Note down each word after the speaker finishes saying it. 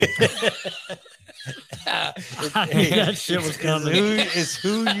That shit was coming. It's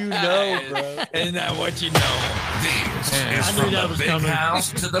who you know, bro. Isn't that what you know? This I is knew From that the was Big coming.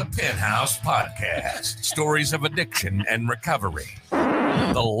 House to the Penthouse podcast. Stories of addiction and recovery.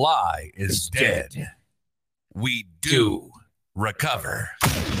 The lie is dead. We do recover.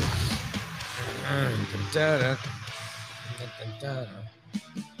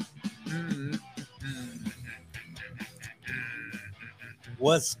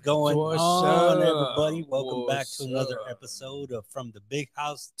 What's going What's on, up? everybody? Welcome back What's to another up? episode of From the Big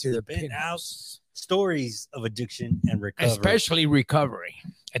House To the Penthouse. Stories of addiction and recovery. Especially recovery,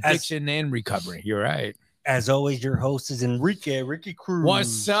 addiction and recovery. You're right. As always, your host is Ricky Cruz.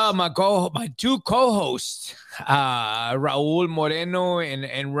 What's up, my two co-hosts, Raul Moreno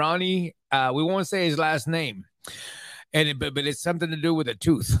and Ronnie. We won't say his last name, but it's something to do with a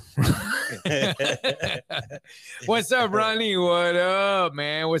tooth. What's up, Ronnie? What up,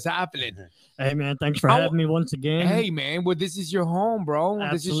 man? What's happening? Hey, man, thanks for having me once again. Hey, man. Well, this is your home, bro.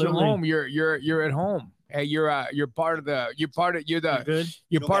 This is your Absolutely. home. You're at home. Hey, you're part of the You good? you're don't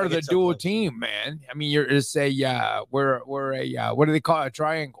part gotta of the get so dual close. team, man. I mean, we're a what do they call it? A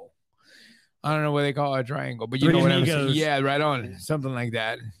triangle? I don't know what they call a triangle, but you Three know what I'm saying. amigos. Yeah, right on. Something like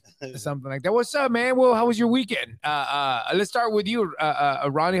that. Something like that. What's up, man? Well, how was your weekend? Let's start with you,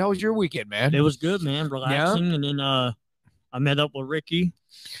 Ronnie. How was your weekend, man? It was good, man. Relaxing. And then I met up with Ricky.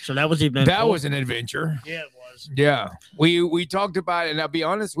 So that was eventful. That was an adventure. Yeah, it was. Yeah, we talked about it, and I'll be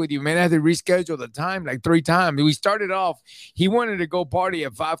honest with you, man. I had to reschedule the time like 3 times. We started off. He wanted to go party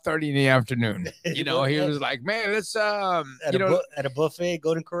at 5:30 in the afternoon. You know, he was like, "Man, let's at a buffet,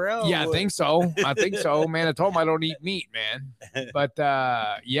 Golden Corral. Yeah, I think so. I think so, man. I told him I don't eat meat, man. But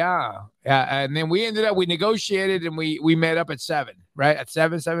yeah. And then we negotiated, and we met up at 7, right? At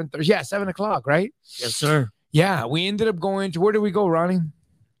 7:30. Yeah, 7:00, right? Yes, sir. Yeah, we ended up going to, where did we go, Ronnie?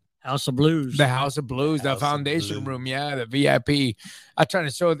 House of Blues. The House of Blues, the House of foundation Blues. room, yeah, the VIP. I try to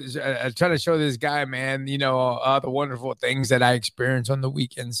show this guy, man, you know, all the wonderful things that I experience on the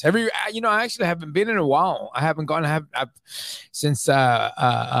weekends. I actually haven't been in a while. I haven't gone. I've since we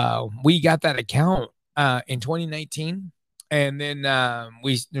got that account in 2019, and then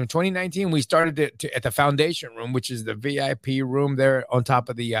in 2019 we started at the foundation room, which is the VIP room there on top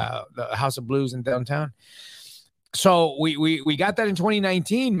of the House of Blues in downtown. So we got that in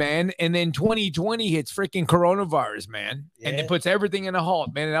 2019, man, and then 2020 hits freaking coronavirus, man, and Yeah. it puts everything in a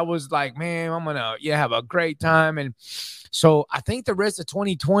halt, man. And I was like, man, I'm gonna have a great time, and so I think the rest of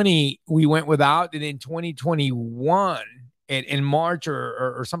 2020 we went without, and in 2021 in March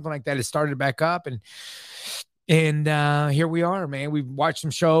or something like that, it started back up, and here we are, man. We've watched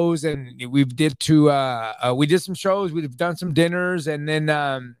some shows, and we did some shows. We've done some dinners, and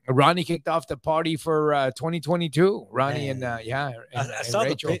then Ronnie kicked off the party for 2022. Ronnie Man. I saw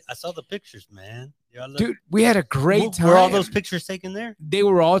the pictures, man. Dude, we had a great time. Were all those pictures taken there? They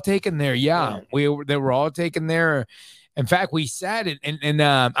were all taken there. Yeah, they were all taken there. In fact, we sat and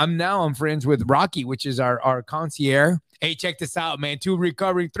I'm friends with Rocky, which is our concierge. Hey, check this out, man. 3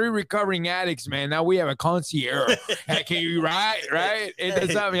 recovering addicts, man. Now we have a concierge. Hey, can you right? It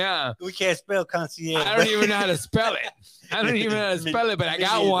does something, yeah. We can't spell concierge. I don't even know how to spell it. But I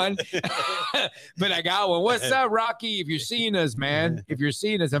got one. What's up, Rocky? If you're seeing us, man. If you're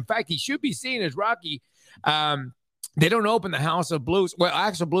seeing us. In fact, he should be seeing us, Rocky. They don't open the House of Blues. Well,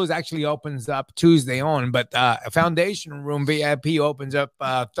 House of Blues actually opens up Tuesday on, but Foundation Room VIP opens up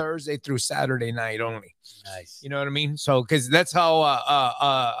Thursday through Saturday night only. Nice. You know what I mean? So, because that's how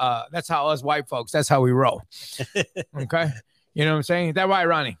us white folks, that's how we roll. Okay, you know what I'm saying? Is that right,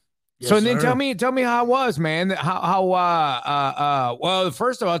 Ronnie? Yes, So then sir. tell me how it was, man. Well,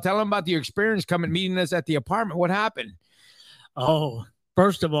 first of all, tell them about your experience meeting us at the apartment. What happened? Oh,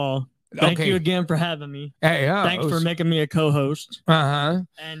 first of all, thank Okay. you again for having me. Hey, Thanks for making me a co-host. Uh-huh.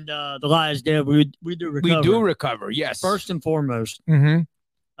 And the lie is dead. We do recover. We do recover, yes. First and foremost.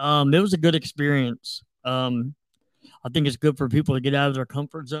 Mm-hmm. It was a good experience. I think it's good for people to get out of their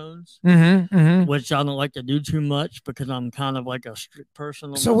comfort zones, Mm-hmm. Mm-hmm. which I don't like to do too much because I'm kind of like a strict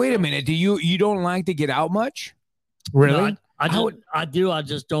person. So wait a minute. Do you don't like to get out much? Really? No, I do. I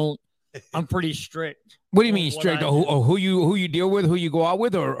just don't. I'm pretty strict. What do you on mean what strict? I Who do. you deal with, who you go out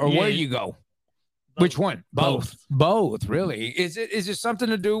with, or Yeah. where you go? Which one? Both, really. Is it something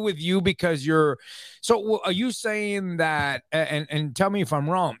to do with you because you're so are you saying that and tell me if I'm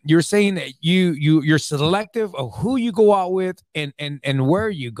wrong. You're saying that you're selective of who you go out with and where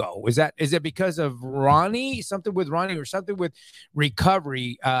you go. Is it because of Ronnie, something with Ronnie or something with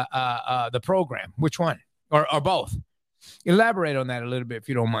recovery the program? Which one? Or both? Elaborate on that a little bit if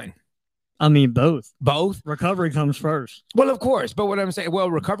you don't mind. I mean, both. Both? Recovery comes first. Well, of course. But what I'm saying,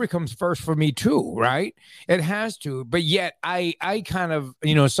 recovery comes first for me too, right? It has to. But yet I kind of,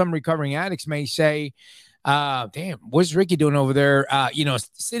 some recovering addicts may say, damn, what's Ricky doing over there?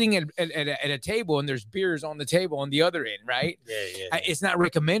 Sitting at a table and there's beers on the table on the other end, right? Yeah. It's not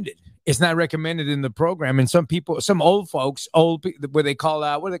recommended. It's not recommended in the program. And some people, some old folks, what they call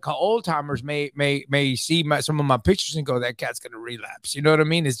old timers may see some of my pictures and go, that cat's going to relapse. You know what I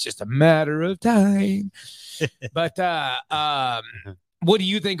mean? It's just a matter of time. But what do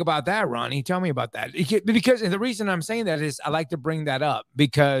you think about that, Ronnie? Tell me about that. Because the reason I'm saying that is I like to bring that up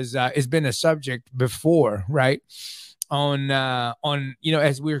because it's been a subject before, right? On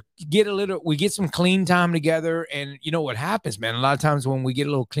as we get some clean time together, and what happens, man, a lot of times when we get a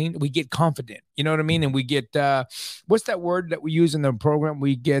little clean, we get confident, you know what I mean? And we get what's that word that we use in the program?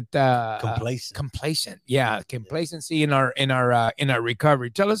 We get complacent. Yeah, complacency in our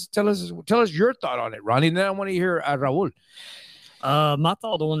recovery. Tell us your thought on it, Ronnie. And then I want to hear Raul. My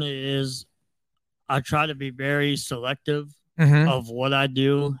thought on it is I try to be very selective of what I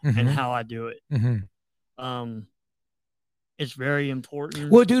do and how I do it. It's very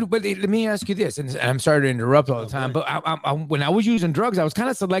important. Well, dude, but let me ask you this, and I'm sorry to interrupt all the time, but I, when I was using drugs, I was kind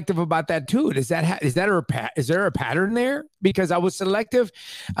of selective about that too. Is there a pattern there? Because I was selective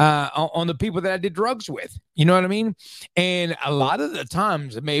on the people that I did drugs with. You know what I mean? And a lot of the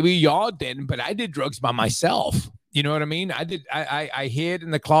times, maybe y'all didn't, but I did drugs by myself. You know what I mean? I hid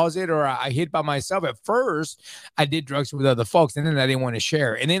in the closet, or I hid by myself. At first, I did drugs with other folks, and then I didn't want to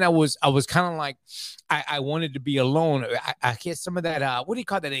share. And then I was kind of like, I wanted to be alone. I get some of that, what do you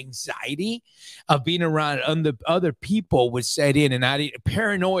call that, anxiety of being around other people would set in, and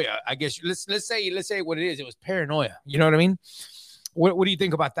paranoia, I guess. Let's say what it is. It was paranoia. You know what I mean? What do you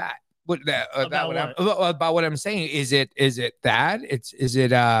think about that? About what I'm saying, is it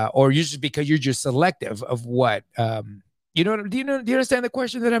that, or you just, because you're just selective of what, do you understand the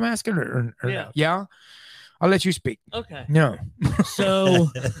question that I'm asking, or yeah? I'll let you speak. Okay. No. So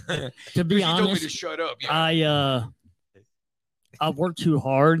to be honest, told me to shut up. Yeah. I worked too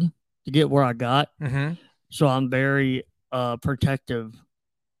hard to get where I got. Mm-hmm. So I'm very protective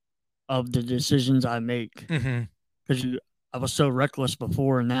of the decisions I make, because I was so reckless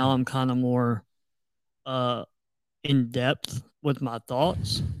before, and now I'm kind of more in depth with my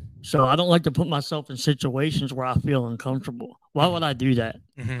thoughts. So I don't like to put myself in situations where I feel uncomfortable. Why would I do that?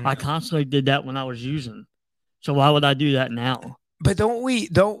 I constantly did that when I was using. So why would I do that now? But don't we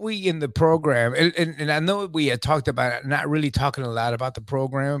in the program, and I know we had talked about it, not really talking a lot about the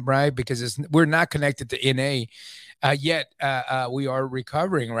program, right? Because we're not connected to NA, yet we are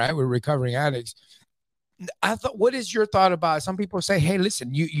recovering, right? We're recovering addicts. I thought, what is your thought about, some people say, hey,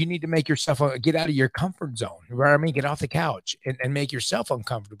 listen, you need to make yourself get out of your comfort zone, right? I mean, get off the couch and make yourself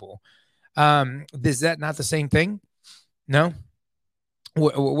uncomfortable. Is that not the same thing? No?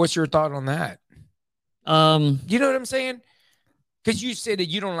 What's your thought on that? You know what I'm saying? Because you said that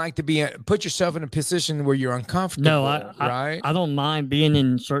you don't like to put yourself in a position where you're uncomfortable. No, right? I don't mind being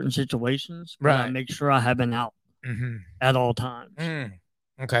in certain situations, but I make sure I have an out at all times.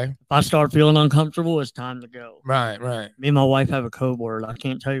 Okay. If I start feeling uncomfortable, it's time to go. Right. Me and my wife have a code word. I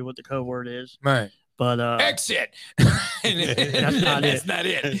can't tell you what the code word is. Right. But exit. That's not it. It's not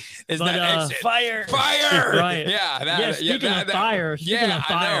it. It's not exit. Fire. Right. Yeah. Speaking of fire.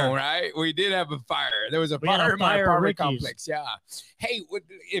 I know, right? We did have a fire. There was a fire in my apartment complex. Yeah. Hey,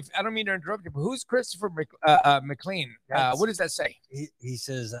 if I don't mean to interrupt you, but who's Christopher McLean? What does that say? He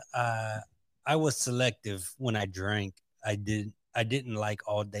says, I was selective when I drank. I didn't like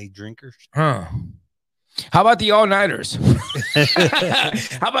all day drinkers. Huh. How about the all-nighters?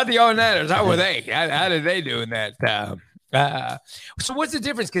 How about the all-nighters? How were they? How did they do in that? So what's the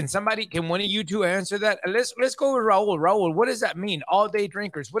difference? Can one of you two answer that? Let's go with Raul. Raul, what does that mean? All-day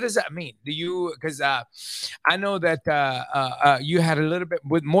drinkers. What does that mean? Because I know that you had a little bit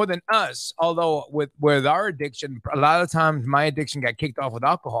with more than us, although with our addiction, a lot of times my addiction got kicked off with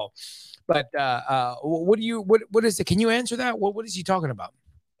alcohol. But what is it? Can you answer that? What is he talking about?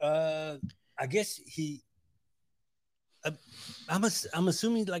 I guess I'm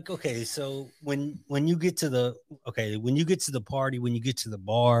assuming, like, okay, so when you get to the party, when you get to the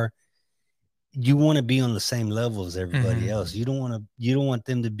bar, you want to be on the same level as everybody else. You don't want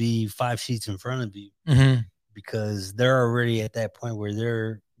them to be 5 sheets in front of you, because they're already at that point where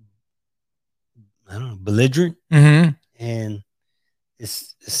they're, I don't know, belligerent, and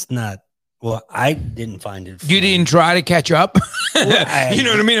it's not. Well, I didn't find it funny. You didn't try to catch up? Well, you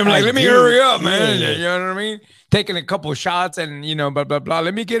know what I mean? I'm like, let me hurry up, man. Yeah. You know what I mean? Taking a couple of shots and, blah, blah, blah.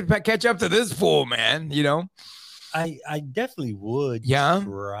 Let me catch up to this fool, man, I definitely would. Yeah.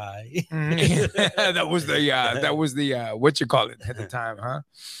 Try. that was the what you call it at the time, huh?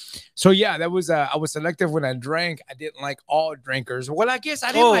 So yeah, that was I was selective when I drank. I didn't like all drinkers. Well, I guess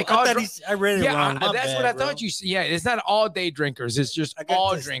I didn't like all. I read it wrong. That's bad, what I bro. thought you. Yeah, it's not all day drinkers. It's just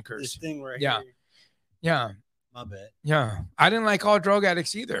all drinkers. This thing right Yeah. here. Yeah. My bad. Yeah, I didn't like all drug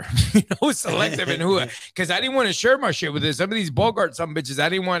addicts either. Selective in who, because I didn't want to share my shit with this. Some of these Bogart, some bitches, I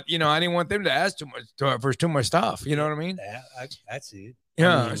didn't want them to ask too much for too much stuff. You know what I mean? Yeah, I see it.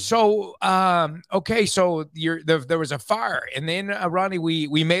 Yeah. I mean, So, okay. So there was a fire, and then Ronnie,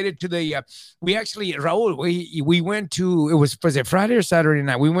 we made it to the. We actually, Raul, we went to. Was it Friday or Saturday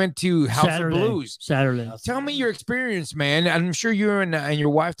night? We went to House of Blues. Saturday. Tell me your experience, man. I'm sure you and your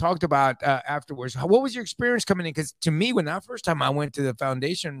wife talked about afterwards. What was your experience coming in? Because to me, when that first time I went to the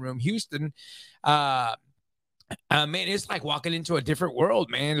Foundation Room, Houston, man, it's like walking into a different world,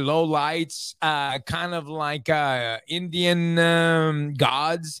 man. Low lights, kind of like Indian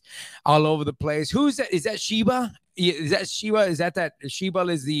gods all over the place. Who's that? Is that Shiva? Is that Shiva? Is that Shiva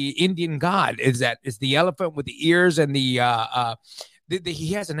is the Indian god? Is the elephant with the ears and the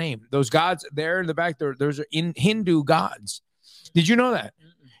he has a name. Those gods there in the back, those are Hindu gods. Did you know that?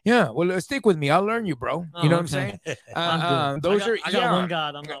 Yeah, well, stick with me. I'll learn you, bro. You know what I'm saying? I got one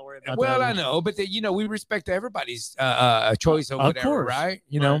God. I'm not worried about that. Well, I know, but we respect everybody's choice or whatever, course. right?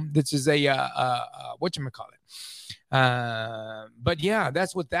 You know, this is a whatchamacallit. But yeah,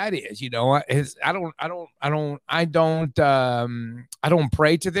 that's what that is. You know, I don't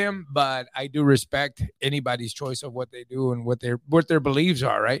pray to them, but I do respect anybody's choice of what they do and what their beliefs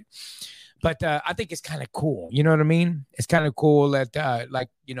are, right? But I think it's kind of cool. You know what I mean? It's kind of cool that,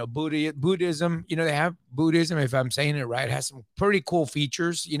 Buddhism, they have Buddhism, if I'm saying it right, has some pretty cool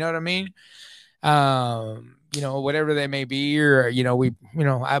features. You know what I mean? Whatever they may be, or,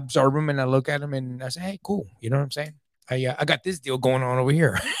 I absorb them and I look at them and I say, hey, cool. You know what I'm saying? I got this deal going on over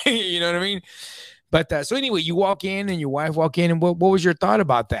here. You know what I mean? But so anyway, you walk in and your wife walk in, and what was your thought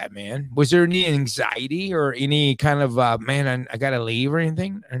about that, man? Was there any anxiety or any kind of, man, I got to leave or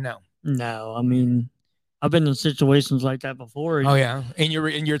anything, or no? No, I mean, I've been in situations like that before. Oh yeah, in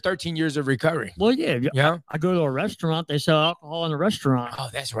your 13 years of recovery. Well, yeah. I go to a restaurant; they sell alcohol in the restaurant. Oh,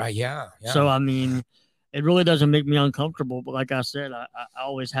 that's right. Yeah. So I mean, it really doesn't make me uncomfortable. But like I said, I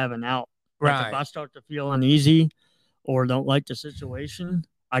always have an out. Like right. If I start to feel uneasy or don't like the situation,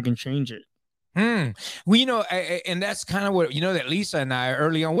 I can change it. Well, and that's kind of what that Lisa and I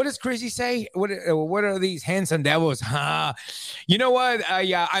early on. What does Chrissy say? What are these handsome devils? You know what? I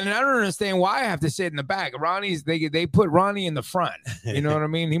don't understand why I have to sit in the back. They put Ronnie in the front. You know what I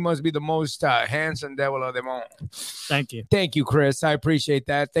mean? He must be the most handsome devil of them all. Thank you, Chris. I appreciate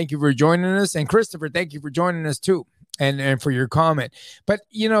that. Thank you for joining us, and Christopher, thank you for joining us too. And for your comment. But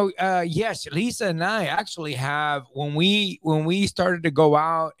yes, Lisa and I actually have, when we started to go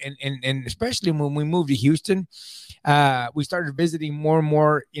out and especially when we moved to Houston, we started visiting more and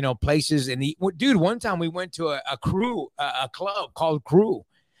more places. And dude, one time we went to a club called Crew.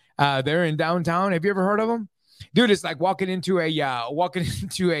 They're in downtown. Have you ever heard of them? Dude, it's like walking into a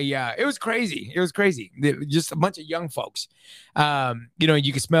it was crazy. Just a bunch of young folks.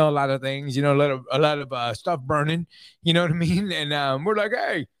 You can smell a lot of things, a lot of stuff burning, you know what I mean? And we're like,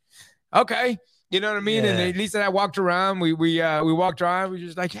 hey, okay. You know what I mean? Yeah. And at least I walked around. We walked around. We were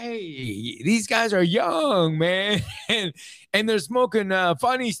just like, hey, these guys are young, man. and they're smoking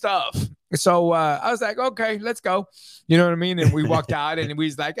funny stuff. So I was like, okay, let's go. You know what I mean? And we walked out and we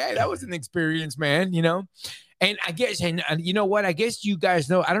was like, hey, that was an experience, man, And I guess, and you know what? I guess you guys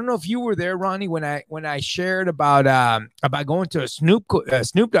know. I don't know if you were there, Ronnie, when I shared about going to a Snoop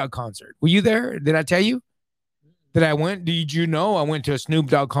Dogg concert. Were you there? Did I tell you that I went? Did you know I went to a Snoop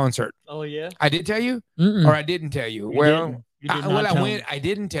Dogg concert? Oh yeah, I did tell you, or I didn't tell you. I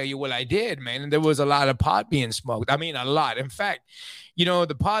didn't tell you. Well, I did, man. And there was a lot of pot being smoked. I mean, a lot. In fact,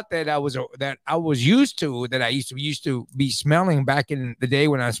 the pot that I used to be smelling back in the day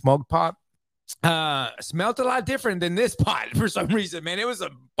when I smoked pot. Smelled a lot different than this pot for some reason, man. It was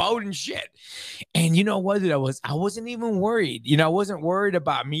a potent shit. And you know what? I wasn't even worried. I wasn't worried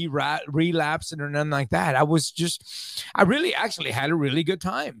about me relapsing or nothing like that. I really actually had a really good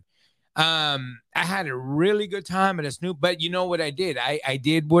time. I had a really good time at a Snoop, but you know what I did? I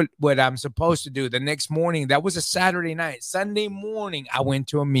did what I'm supposed to do. The next morning, that was a Saturday night. Sunday morning, I went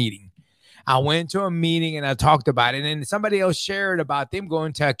to a meeting. And I talked about it. And somebody else shared about them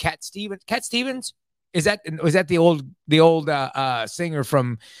going to Cat Stevens. Cat Stevens? Was that the old singer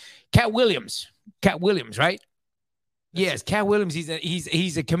from Cat Williams? Cat Williams, right? Yes, Cat Williams.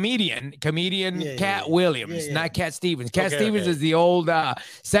 He's a comedian. Cat Williams, not Cat Stevens. Cat Stevens is the old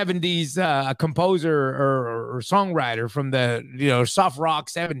 70s composer or songwriter from the soft rock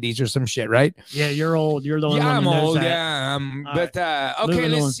 70s or some shit, right? Yeah, you're old. You're the one. Yeah, I'm old. That. Yeah, but okay,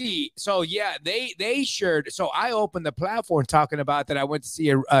 let's see. So yeah, they shared. So I opened the platform talking about that. I went to see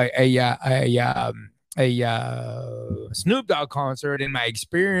a Snoop Dogg concert and my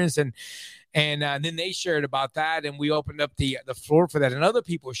experience and then they shared about that, and we opened up the floor for that, and other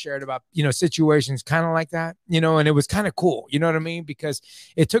people shared about situations kind of like that, and it was kind of cool, you know what I mean, because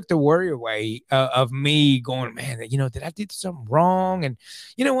it took the worry away of me going, man, did I do something wrong, and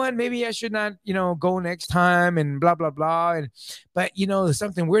you know what, maybe I should not go next time, and blah blah blah, but there's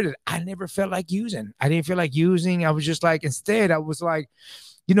something weird that I never felt like using. I didn't feel like using. I was just like, instead I was like,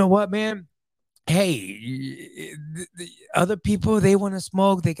 you know what, man, hey, the other people, they want to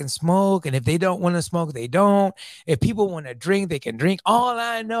smoke, they can smoke. And if they don't want to smoke, they don't. If people want to drink, they can drink. All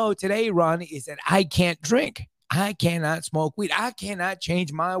I know today, Ronnie, is that I can't drink. I cannot smoke weed. I cannot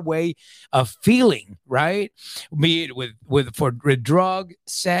change my way of feeling, right? Be it with drug,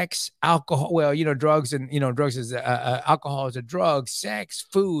 sex, alcohol. Well, drugs and, drugs is alcohol is a drug, sex,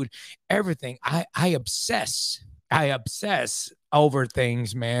 food, everything. I obsess over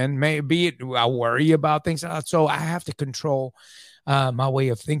things, man. Maybe I worry about things. So I have to control my way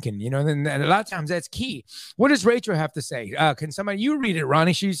of thinking, and a lot of times that's key. What does Rachel have to say? Can somebody, you read it,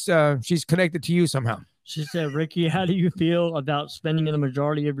 Ronnie? She's connected to you somehow. She said, Ricky, how do you feel about spending the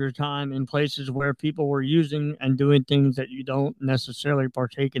majority of your time in places where people were using and doing things that you don't necessarily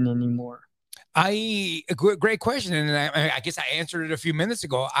partake in anymore? Great question, and I guess I answered it a few minutes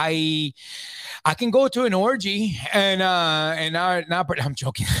ago. I can go to an orgy and not. I'm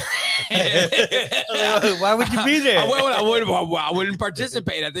joking. Why would you be there? I wouldn't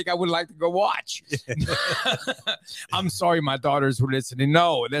participate. I think I would like to go watch. I'm sorry, my daughters were listening.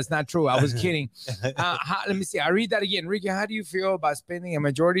 No, that's not true. I was kidding. Let me see. I read that again. Ricky, how do you feel about spending a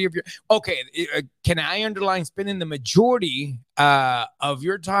majority of your? Okay, can I underline spending the majority of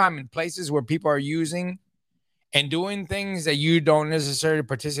your time in places where people are using and doing things that you don't necessarily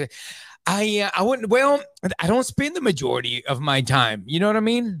participate? I wouldn't. Well, I don't spend the majority of my time. You know what I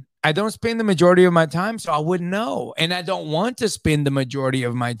mean? I don't spend the majority of my time, so I wouldn't know. And I don't want to spend the majority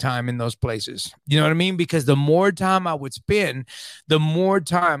of my time in those places. You know what I mean? Because the more time I would spend, the more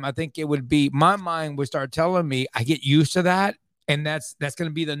time I think it would be, my mind would start telling me I get used to that. And that's going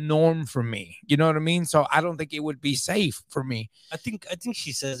to be the norm for me. You know what I mean? So I don't think it would be safe for me. I think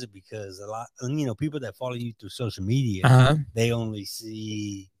she says it because a lot, people that follow you through social media, they only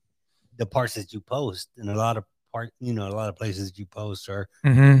see the parts that you post, and a lot of places that you post are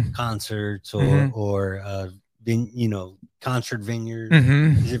concerts or concert vineyards.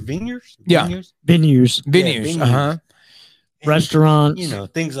 Is it vineyards? Yeah, venues. Restaurants.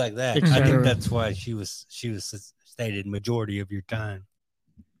 Things like that. I think that's why she was stated majority of your time.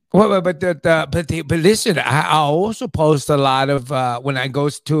 Well, but listen, I also post a lot of when I go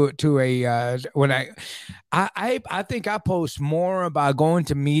to a when I think I post more about going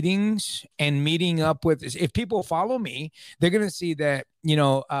to meetings and meeting up with. If people follow me, they're gonna see that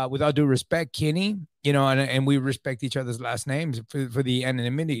with all due respect, Kenny, and we respect each other's last names for the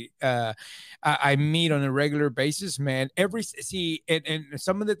anonymity. I meet on a regular basis, man. And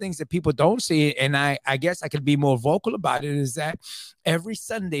some of the things that people don't see, and I guess I could be more vocal about it, is that every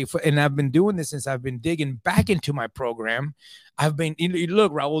Sunday, and I've been doing this since I've been digging back into my program. I've been,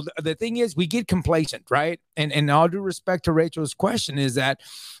 look, Raul, the thing is, we get complacent, right? And all due respect to Rachel's question is that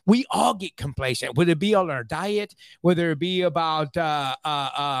we all get complacent, whether it be on our diet, whether it be about,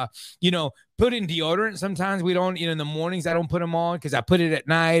 putting deodorant. Sometimes we don't, in the mornings, I don't put them on because I put it at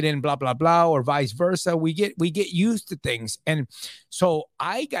night and blah, blah, blah, or vice versa. We get used to things. And so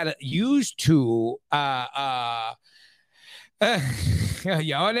I got used to, yeah,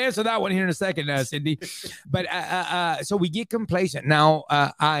 I'll answer that one here in a second, Cindy. But so we get complacent. Now,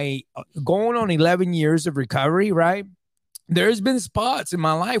 I going on 11 years of recovery, right? There's been spots in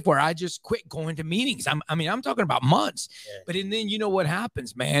my life where I just quit going to meetings. I'm talking about months. Yeah. But then you know what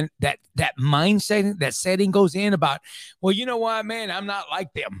happens, man? That mindset, that setting goes in about, well, you know what, man? I'm not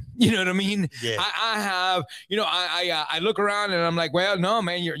like them. You know what I mean? Yeah. I have, I look around and I'm like, well, no,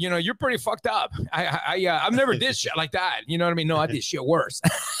 man, you're pretty fucked up. I've never did shit like that. You know what I mean? No, I did shit worse.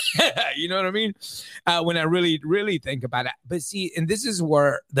 You know what I mean? When I really, really think about it. But see, and this is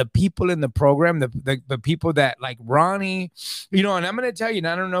where the people in the program, the people that like Ronnie, You know, and I'm gonna tell you, and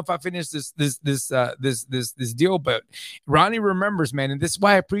I don't know if I finished this deal, but Ronnie remembers, man, and this is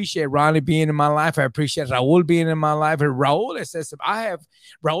why I appreciate Ronnie being in my life. I appreciate Raul being in my life. And Raul has said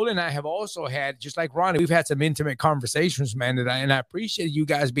Raul and I have also had, just like Ronnie, we've had some intimate conversations, man. And I appreciate you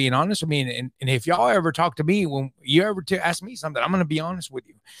guys being honest with me. And if y'all ever talk to me, when you ever ask me something, I'm gonna be honest with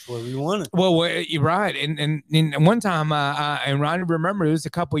you. That's what we want. Well, you're right. And one time, and Ronnie remember, it was a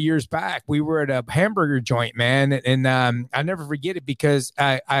couple years back. We were at a hamburger joint, man, and I never forget it because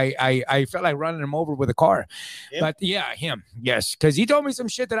I felt like running him over with a car. Yep. But yeah, him, yes, because he told me some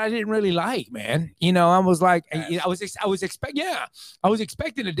shit that I didn't really like, man. You know, I was like, I was expecting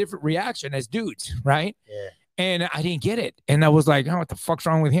a different reaction as dudes, right? Yeah. And I didn't get it. And I was like, oh, what the fuck's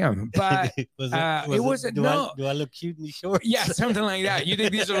wrong with him? But it wasn't. Do I look cute in these shorts? Yeah, something like that. You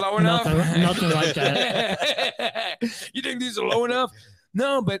think these are low enough? Nothing like that. You think these are low enough?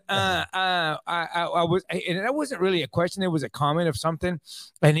 No, but I was, and that wasn't really a question. It was a comment of something.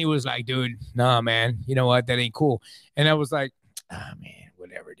 And he was like, dude, nah, man, you know what? That ain't cool. And I was like, man,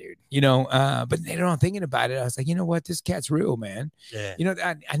 whatever, dude. You know, but later on thinking about it, I was like, you know what? This cat's real, man. Yeah. You know,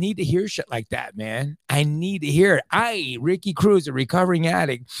 I need to hear shit like that, man. I need to hear it. Ricky Cruz, a recovering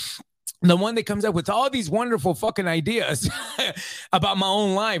addict, the one that comes up with all these wonderful fucking ideas about my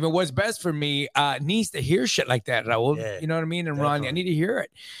own life and what's best for me, needs to hear shit like that, Raul. Yeah, you know what I mean? And Ronnie, I need to hear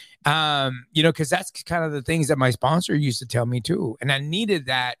it. You know, because that's kind of the things that my sponsor used to tell me too. And I needed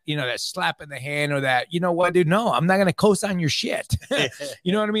that, you know, that slap in the hand or that, you know what, dude, no, I'm not going to co-sign your shit.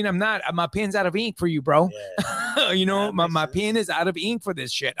 You know what I mean? I'm not, my pen's out of ink for you, bro. Yeah. You know, my pen is out of ink for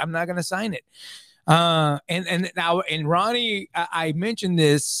this shit. I'm not going to sign it. And now, and Ronnie, I mentioned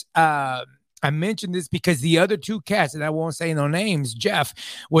this, because the other two cats, and I won't say no names, Jeff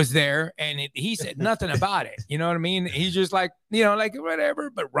was there and he said nothing about it. You know what I mean? He's just like, you know, like whatever.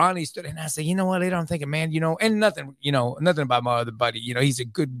 But Ronnie stood and I said, you know what? Later I'm thinking, man, you know, and nothing about my other buddy. You know, he's a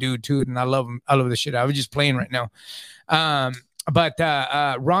good dude too. And I love him. I love the shit. I was just playing right now. But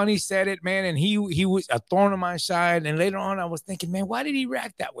Ronnie said it, man, and he was a thorn on my side. And later on, I was thinking, man, why did he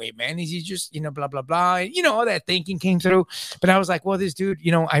react that way, man? Is he just, you know, blah, blah, blah. And, you know, all that thinking came through. But I was like, well, this dude,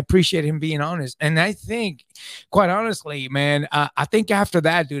 you know, I appreciate him being honest. And I think, quite honestly, man, I think after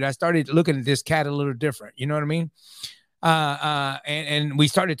that, dude, I started looking at this cat a little different. You know what I mean? And we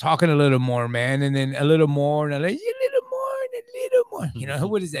started talking a little more, man, and then a little more, and a little more. You know,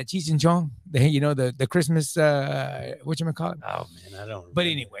 what is that? Cheech and Chong? You know, the Christmas, whatchamacallit? Oh, man, I don't. But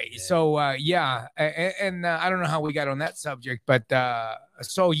anyway, yeah. So, yeah. And I don't know how we got on that subject, but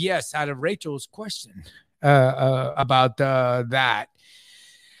so, yes, out of Rachel's question about that.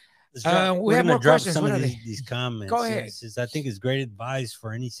 We have more questions. Some of these comments. Go ahead. I think it's great advice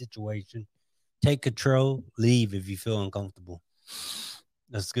for any situation. Take control, leave if you feel uncomfortable.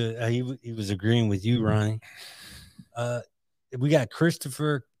 That's good. He was agreeing with you, Ronnie. We got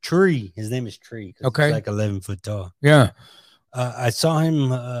Christopher Tree. His name is Tree. Okay. He's like 11 foot tall. Yeah. I saw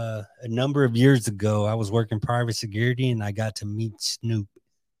him a number of years ago. I was working private security and I got to meet Snoop.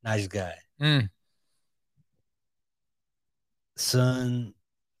 Nice guy. Son,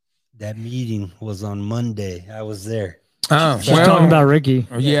 that meeting was on Monday. I was there. Oh, well, talking about Ricky.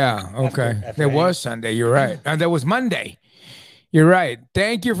 Yeah. Okay. After it was Sunday. You're right. And that was Monday. You're right.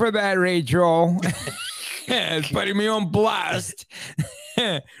 Thank you for that, Rachel. It's putting me on blast.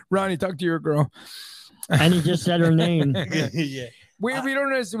 Ronnie, talk to your girl. And he just said her name. Yeah. We don't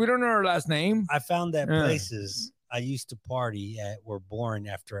know her last name. I found that places I used to party at were boring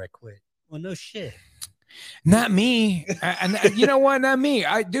after I quit. Well, no shit. Not me. And you know what? Not me.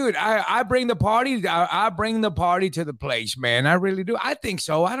 I bring the party. I bring the party to the place, man. I really do. I think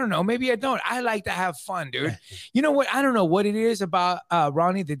so. I don't know. Maybe I don't. I like to have fun, dude. You know what? I don't know what it is about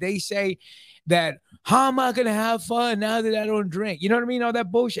Ronnie that they say that, how am I going to have fun now that I don't drink? You know what I mean? All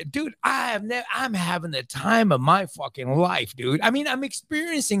that bullshit. Dude, I'm having the time of my fucking life, dude. I mean, I'm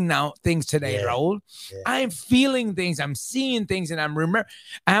experiencing now things today, Raul. Yeah. I'm feeling things. I'm seeing things, and I'm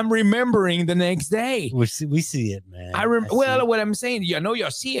remembering the next day. We see it, man. What I'm saying, I know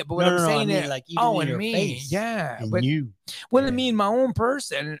y'all see it, but what I'm saying is, like, in me, face, yeah. But you. Well, I mean, my own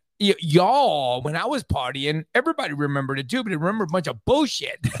person, y'all, when I was partying, everybody remembered it too, but they remember a bunch of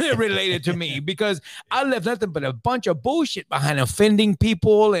bullshit related to me because I left nothing but a bunch of bullshit behind, offending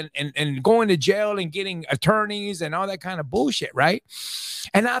people and going to jail and getting attorneys and all that kind of bullshit, right?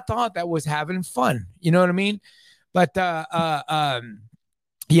 And I thought that was having fun, you know what I mean? But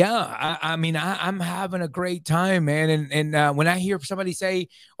yeah, I mean, I'm having a great time, man. And when I hear somebody say,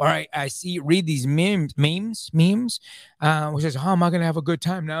 or I read these memes, which says, how am I going to have a good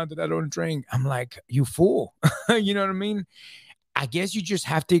time now that I don't drink? I'm like, you fool. You know what I mean? I guess you just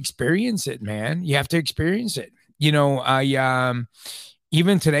have to experience it, man. You have to experience it. You know,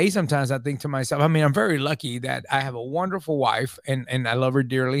 even today, sometimes I think to myself, I mean, I'm very lucky that I have a wonderful wife and I love her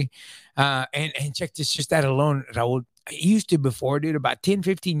dearly. And check this, just that alone, Raul. I used to before, dude, about 10,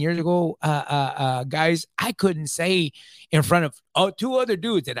 15 years ago, guys, I couldn't say in front of two other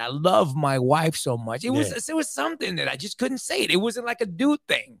dudes that I love my wife so much. It was something that I just couldn't say it. It wasn't like a dude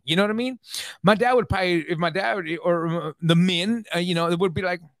thing. You know what I mean? My dad would probably, if my dad would, or the men, you know, it would be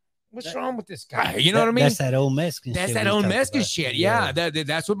like, what's wrong with this guy? You know what I mean? That's that old Mexican shit. That's that old Mexican shit. Yeah.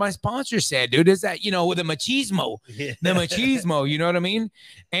 That's what my sponsor said, dude. Is that, you know, with the machismo. Yeah. The machismo, you know what I mean?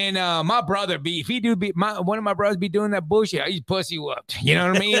 And my brother one of my brothers be doing that bullshit, he's pussy whooped. You know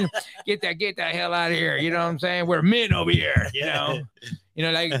what I mean? Get the hell out of here. You know what I'm saying? We're men over here, you know. You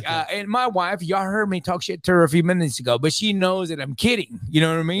know, like, and my wife, y'all heard me talk shit to her a few minutes ago, but she knows that I'm kidding. You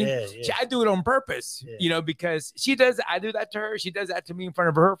know what I mean? I do it on purpose, you know, because I do that to her. She does that to me in front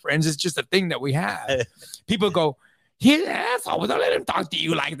of her friends. It's just a thing that we have. People go, he's an asshole. Don't let him talk to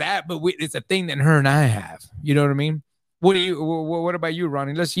you like that. But it's a thing that her and I have. You know what I mean? What about you,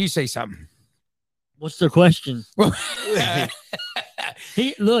 Ronnie? You say something. What's the question?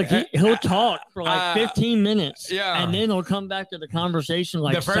 He'll talk for like 15 minutes, and then he'll come back to the conversation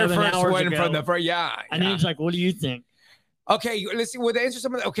like the 7 hours ago. From the first, and then he's like, "What do you think?" Okay, let's see. Well, answer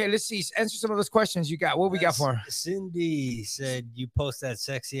some of some of those questions you got. What we got for her? Cindy said you post that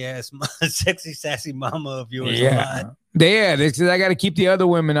sexy sassy mama of yours a lot. Yeah, I got to keep the other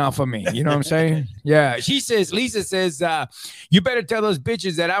women off of me. You know what I'm saying? Yeah. Lisa says, you better tell those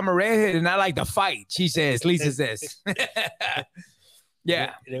bitches that I'm a redhead and I like to fight. Lisa says.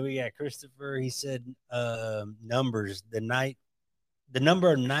 Yeah. Then we got Christopher. He said, numbers, the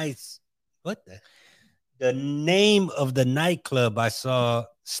number of nights. What the name of the nightclub I saw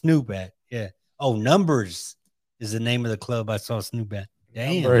Snoop at. Yeah. Oh, Numbers is the name of the club I saw Snoop at.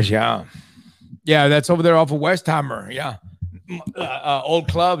 Damn. Numbers, yeah. Yeah, that's over there off of Westheimer. Yeah. Old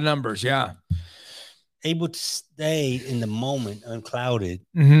club Numbers. Yeah. Able to stay in the moment unclouded.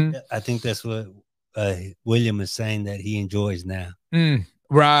 Mm-hmm. I think that's what William is saying that he enjoys now.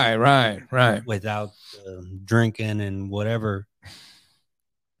 Right. Without drinking and whatever.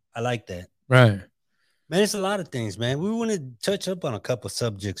 I like that. Right. Man, it's a lot of things, man. We want to touch up on a couple of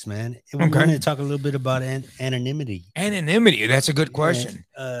subjects, man. We want to talk a little bit about anonymity. Anonymity, that's a good question.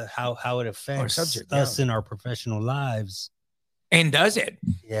 And, how it affects us in our professional lives. And does it?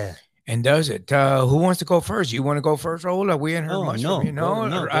 Yeah. And does it? Who wants to go first? You want to go first, Raul? We ain't heard much from you.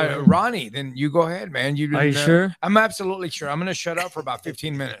 No. Ronnie, then you go ahead, man. Are you sure? I'm absolutely sure. I'm going to shut up for about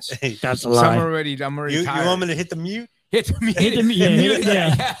 15 minutes. That's a lie. I'm already tired. You want me to hit the mute? Hit the mute.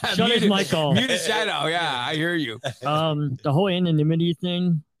 Yeah. Shut his mic off. Mute his shadow. Yeah, I hear you. The whole anonymity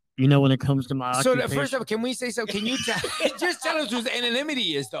thing, you know, when it comes to my occupation. So first off, can we say so? Can you just tell us what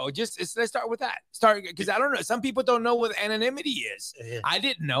anonymity is, though? Let's start with that. Because I don't know. Some people don't know what anonymity is. Yeah. I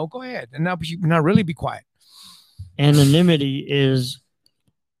didn't know. Go ahead. And now you not really be quiet. Anonymity is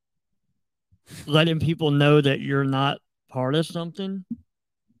letting people know that you're not part of something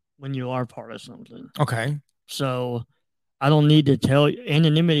when you are part of something. Okay. So I don't need to tell you.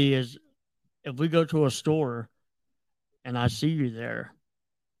 Anonymity is if we go to a store and I see you there,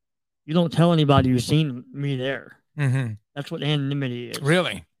 you don't tell anybody you've seen me there. Mm-hmm. That's what anonymity is.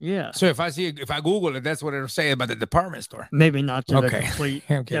 Really? Yeah. So if I Google it, that's what it'll say about the department store. Maybe not to the complete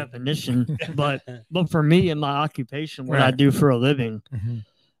definition, but for me in my occupation, what I do for a living,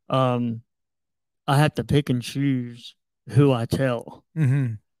 I have to pick and choose who I tell.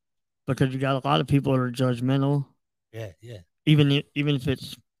 Mm-hmm. Because you got a lot of people that are judgmental. Yeah. Even if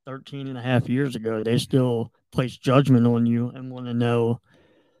it's 13 and a half years ago, they still place judgment on you and want to know.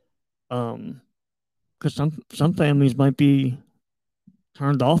 Because some families might be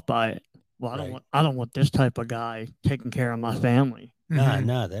turned off by it. Well, I don't want this type of guy taking care of my family.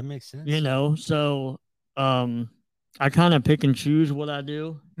 No, that makes sense. You know, so I kind of pick and choose what I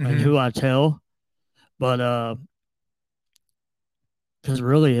do and who I tell, but because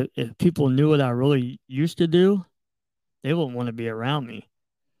really, if people knew what I really used to do, they wouldn't want to be around me.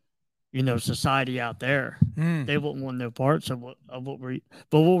 You know, society out there, they wouldn't want no parts of what we're.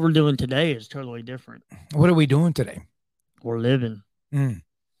 But what we're doing today is totally different. What are we doing today? We're living.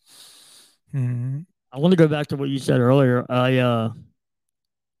 Mm-hmm. I want to go back to what you said earlier.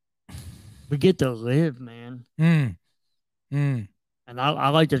 We get to live, man. And I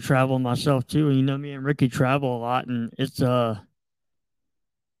like to travel myself too. And you know, me and Ricky travel a lot, and it's a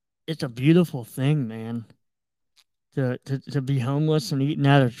beautiful thing, man. To be homeless and eating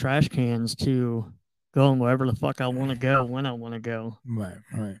out of trash cans to going wherever the fuck I want to go when I want to go. Right.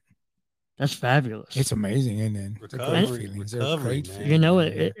 That's fabulous. It's amazing, isn't it? Recovery, It's a great feeling. You know,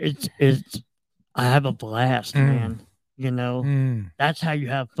 it's I have a blast, man. You know, that's how you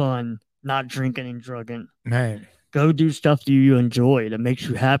have fun, not drinking and drugging. Right. Go do stuff that you enjoy, that makes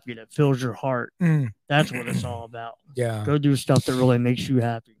you happy, that fills your heart. That's what it's all about. Yeah. Go do stuff that really makes you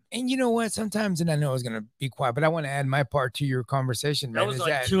happy. And you know what? Sometimes, and I know I was going to be quiet, but I want to add my part to your conversation, man. That was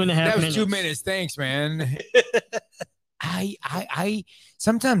like 2.5 minutes. That was 2 minutes. Thanks, man. I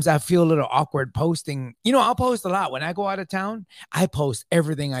sometimes I feel a little awkward posting. You know, I'll post a lot when I go out of town. I post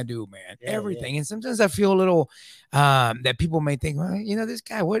everything I do, man, everything. And sometimes I feel a little that people may think, well, you know, this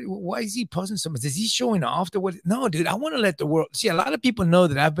guy, why is he posting so much? Is he showing off to what? No, dude, I want to let the world see. A lot of people know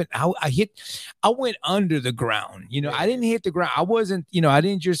that I went under the ground. You know, I didn't hit the ground. I wasn't, you know, I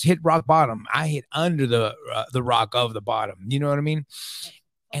didn't just hit rock bottom. I hit under the rock of the bottom. You know what I mean?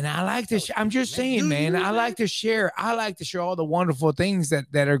 And I like to, I'm just saying, man, I like to share all the wonderful things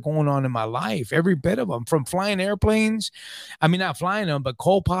that are going on in my life, every bit of them, from flying airplanes. I mean, not flying them, but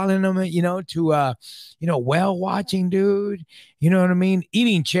co-piloting them, you know, to, you know, whale watching, dude, you know what I mean?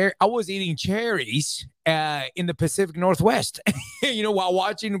 I was eating cherries in the Pacific Northwest, you know, while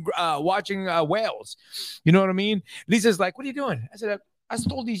watching whales, you know what I mean? Lisa's like, what are you doing? I said, I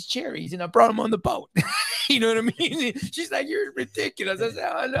stole these cherries and I brought them on the boat. You know what I mean? She's like, you're ridiculous. I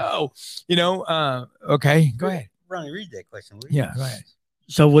said, I know. You know, okay, go ahead. Ronnie, read that question. Yeah, go ahead.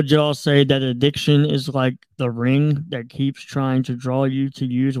 So would y'all say that addiction is like the ring that keeps trying to draw you to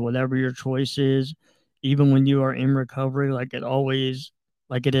use whatever your choice is, even when you are in recovery, like it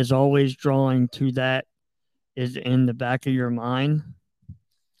is always drawing to that is in the back of your mind?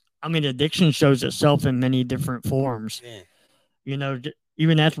 I mean, addiction shows itself in many different forms. Yeah. You know,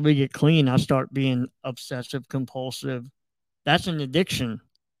 even after we get clean, I start being obsessive compulsive. That's an addiction.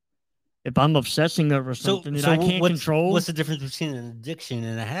 If I'm obsessing over something that I can't control. What's the difference between an addiction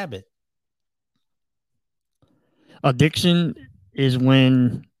and a habit? Addiction is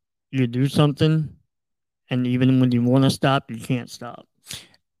when you do something and even when you want to stop, you can't stop.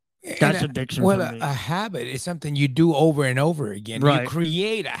 That's addiction. Well, a habit is something you do over and over again. Right. You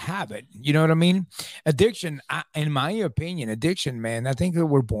create a habit. You know what I mean? Addiction, in my opinion, addiction, man, I think that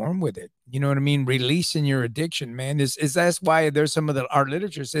we're born with it. You know what I mean? Releasing your addiction, man, is that's why there's some of our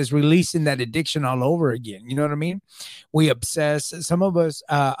literature says releasing that addiction all over again. You know what I mean? We obsess. Some of us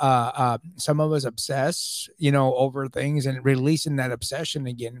obsess, you know, over things and releasing that obsession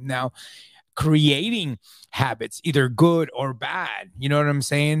again. Now, creating habits, either good or bad, you know what I'm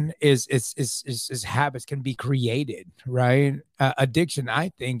saying, is habits can be created, right? Addiction, I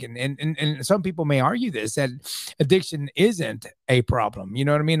think, and some people may argue this, that addiction isn't a problem, you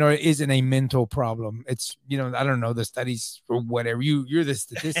know what I mean, or isn't a mental problem. It's, you know, I don't know the studies or whatever. You're the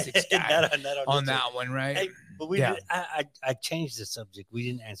statistics guy on that one, right? Hey, but I changed the subject. We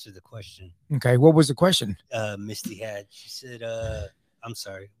didn't answer the question. Okay, what was the question? Misty had. She said, I'm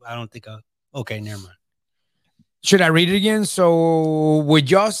sorry, I don't think okay, never mind. Should I read it again? So would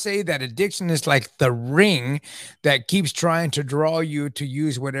y'all say that addiction is like the ring that keeps trying to draw you to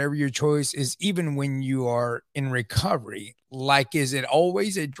use whatever your choice is, even when you are in recovery? Like, is it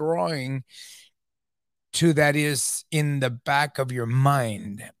always a drawing to that is in the back of your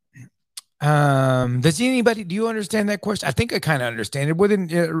mind? Do you understand that question? I think I kind of understand it.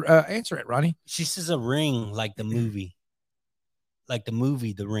 Wouldn't answer it, Ronnie? She says a ring, like the movie. Like the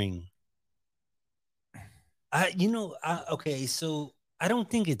movie, The Ring. Okay, so I don't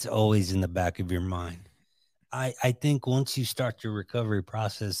think it's always in the back of your mind. I think once you start your recovery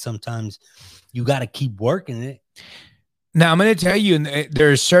process, sometimes you got to keep working it. Now, I'm going to tell you,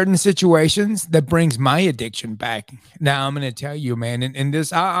 there are certain situations that brings my addiction back. Now, I'm going to tell you, man, and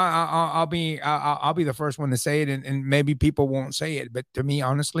this, I'll be the first one to say it, and maybe people won't say it, but to me,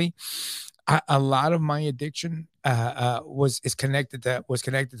 honestly, a lot of my addiction was connected to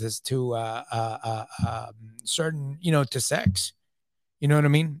certain, you know, to sex. You know what I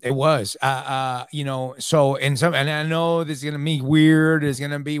mean? It was, you know, so, and I know this is going to be weird. It's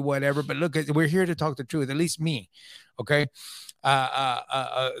going to be whatever, but look, we're here to talk the truth, at least me. Okay.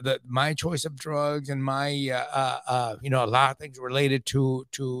 My choice of drugs and my, you know, a lot of things related to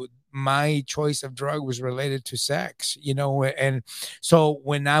my choice of drug was related to sex, you know, and so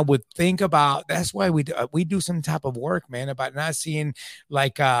when I would think about, that's why we do some type of work, man, about not seeing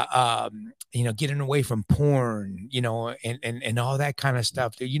like, you know, getting away from porn, you know, and all that kind of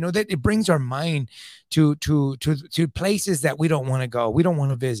stuff. You know, that it brings our mind to places that we don't want to go, we don't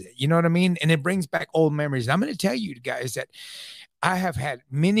want to visit. You know what I mean? And it brings back old memories. And I'm going to tell you guys that I have had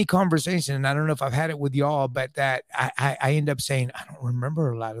many conversations, and I don't know if I've had it with y'all, but that I end up saying, I don't remember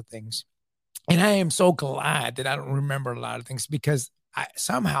a lot of things. And I am so glad that I don't remember a lot of things, because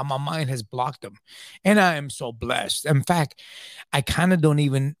somehow my mind has blocked them, and I am so blessed. In fact, I kind of don't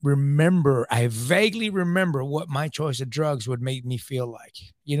even remember. I vaguely remember what my choice of drugs would make me feel like.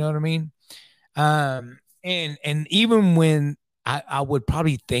 You know what I mean? And even when I would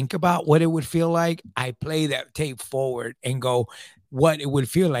probably think about what it would feel like, I play that tape forward and go, what it would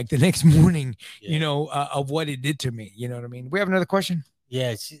feel like the next morning, of what it did to me. You know what I mean? We have another question.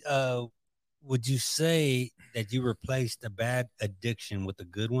 Yeah. Would you say that you replaced a bad addiction with a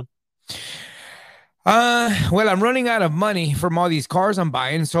good one? Well, I'm running out of money from all these cars I'm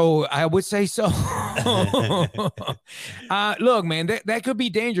buying, so I would say so. Look, man, that could be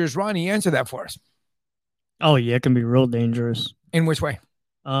dangerous. Ronnie, answer that for us. Oh yeah, it can be real dangerous. In which way?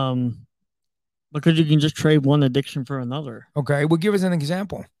 Because you can just trade one addiction for another. Okay, well, give us an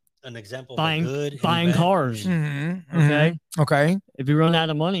example. An example buying of good buying cars. Mm-hmm, okay. Okay. If you run out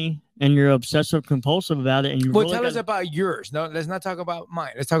of money and you're obsessive compulsive about it, and you tell us about yours. No, let's not talk about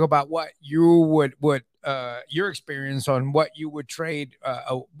mine. Let's talk about what you would your experience on what you would trade.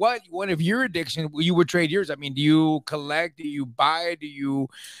 What one of your addiction you would trade yours. I mean, do you collect? Do you buy? Do you?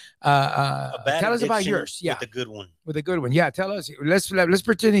 Tell us about yours. Yeah, with a good one. With a good one. Yeah, tell us. Let's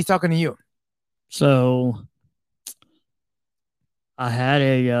pretend he's talking to you. So I had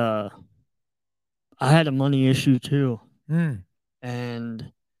a money issue too.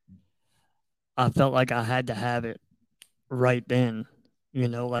 And I felt like I had to have it right then,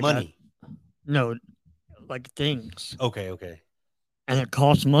 like money. Like things. Okay. And it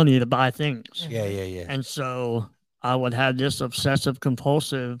costs money to buy things. Yeah. And so I would have this obsessive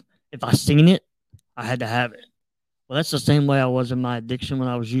compulsive. If I seen it, I had to have it. Well, that's the same way I was in my addiction when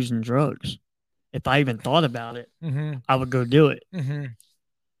I was using drugs. If I even thought about it, I would go do it.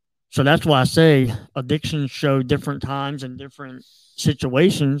 So that's why I say addictions show different times and different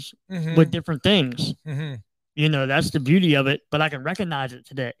situations with different things. That's the beauty of it, but I can recognize it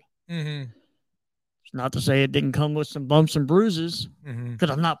today. It's not to say it didn't come with some bumps and bruises, because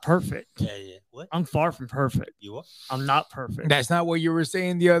I'm not perfect. Yeah. What? I'm far from perfect. You are? I'm not perfect. That's not what you were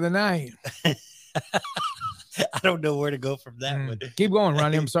saying the other night. I don't know where to go from that one. Keep going,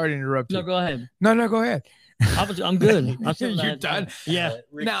 Ronnie. I'm sorry to interrupt you. No, go ahead. No, go ahead. I'm good. You're done. Yeah.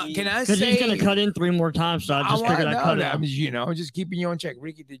 Now, can I say? Because he's going to cut in 3 more times, so I just figured I'd cut it out. I'm just keeping you on check.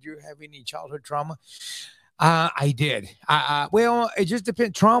 Ricky, did you have any childhood trauma? I did. Well, it just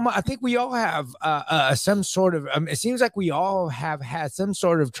depends. Trauma. I think we all have some sort of. It seems like we all have had some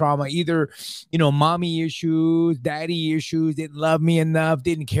sort of trauma. Either, mommy issues, daddy issues. Didn't love me enough.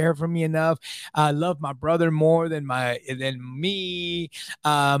 Didn't care for me enough. Loved my brother more than me.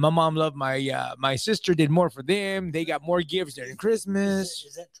 My mom loved my sister. Did more for them. They got more gifts during Christmas.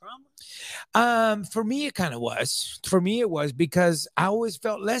 Is that trauma? For me, it kind of was. For me, it was because I always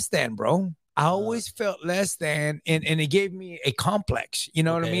felt less than, bro. I always felt less than, and it gave me a complex, you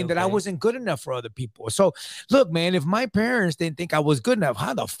know what I mean? That I wasn't good enough for other people. So look, man, if my parents didn't think I was good enough,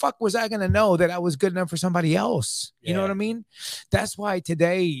 how the fuck was I going to know that I was good enough for somebody else? You know what I mean? That's why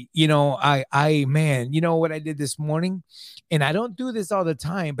today, man, you know what I did this morning? And I don't do this all the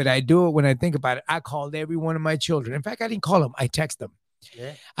time, but I do it when I think about it. I called every one of my children. In fact, I didn't call them. I text them.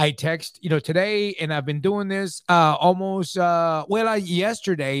 Yeah. I text, today, and I've been doing this almost,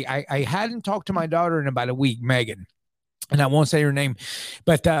 yesterday, I hadn't talked to my daughter in about a week, Megan, and I won't say her name,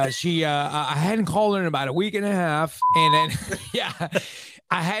 but I hadn't called her in about a week and a half. And then,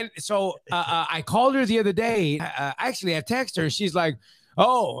 I called her the other day. Actually, I texted her. She's like,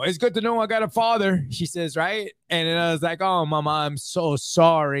 "Oh, it's good to know I got a father," she says, right? And then I was like, "Oh, Mama, I'm so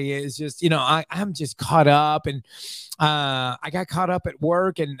sorry. It's just, I'm just caught up, and I got caught up at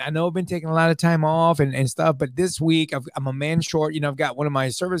work, and I know I've been taking a lot of time off and stuff, but this week I'm a man short. I've got one of my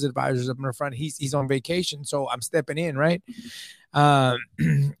service advisors up in the front. He's on vacation, so I'm stepping in, right?" So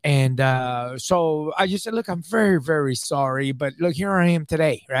I just said, "Look, I'm very, very sorry, but look, here I am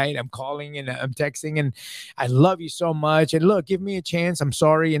today, right? I'm calling and I'm texting, and I love you so much. And look, give me a chance. I'm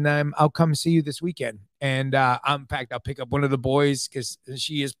sorry, and I'll come see you this weekend. And in fact, I'll pick up one of the boys because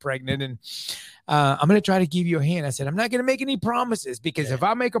she is pregnant, and I'm going to try to give you a hand." I said, "I'm not going to make any promises, because if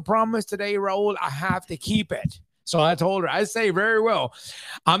I make a promise today, Raul, I have to keep it." So I told her, I say very well,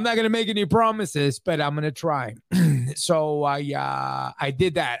 "I'm not going to make any promises, but I'm going to try." So I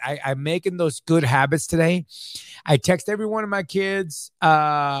did that. I'm making those good habits today. I text every one of my kids,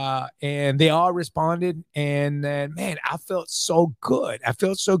 and they all responded. And then, man, I felt so good. I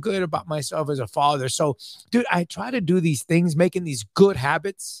felt so good about myself as a father. So, dude, I try to do these things, making these good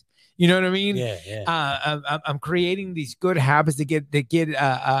habits You know what I mean? Yeah. I'm creating these good habits to get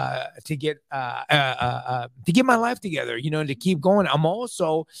my life together, you know, to keep going. I'm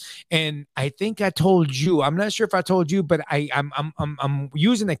also, and I think I told you, I'm not sure if I told you, but I'm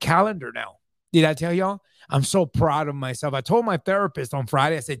using a calendar now. Did I tell y'all? I'm so proud of myself. I told my therapist on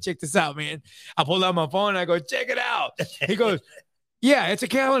Friday, I said, check this out, man. I pulled out my phone and I go, check it out. He goes, yeah, it's a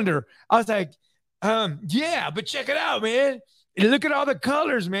calendar. I was like, yeah, but check it out, man. And look at all the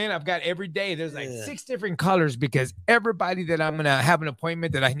colors, man. I've got every day. There's like 6 different colors because everybody that I'm going to have an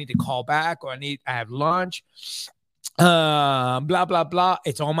appointment that I need to call back or I have lunch, blah, blah, blah.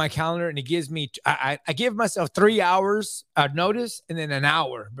 It's on my calendar and it gives me, I give myself 3 hours notice and then an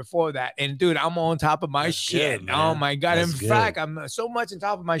hour before that. And dude, I'm on top of my shit. Good, oh my God. In fact, I'm so much on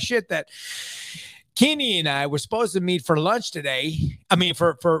top of my shit that Kenny and I were supposed to meet for lunch today. I mean,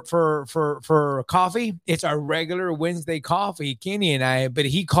 for coffee. It's our regular Wednesday coffee, Kenny and I. But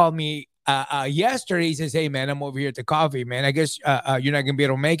he called me yesterday. He says, "Hey man, I'm over here at the coffee, man. I guess you're not gonna be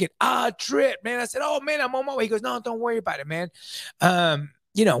able to make it." Trip, man. I said, "Oh man, I'm on my way." He goes, "No, don't worry about it, man.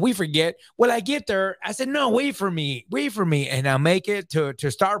 You know, we forget." When I get there, I said, "No, wait for me. And I'll make it to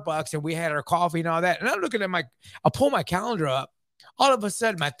Starbucks, and we had our coffee and all that. And I'm looking at I pull my calendar up. All of a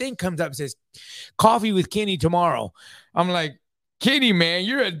sudden, my thing comes up and says, "Coffee with Kenny tomorrow." I'm like, "Kenny, man,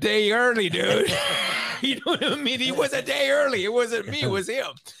 you're a day early, dude." You know what I mean? He was a day early. It wasn't me. It was him.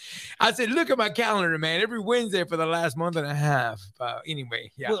 I said, "Look at my calendar, man. Every Wednesday for the last month and a half."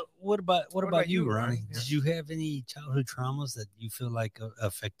 Anyway, yeah. Well, what about you, Ronnie? Yeah. Did you have any childhood traumas that you feel like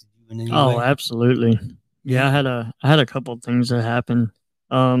affected you in any way? Oh, absolutely. Yeah, I had a couple of things that happened.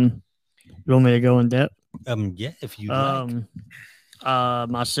 You want me to go in depth? Yeah, if you like.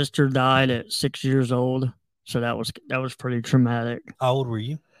 My sister died at 6 years old, so that was pretty traumatic. How old were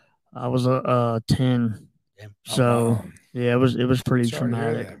you? I was 10. Damn. So yeah, it was pretty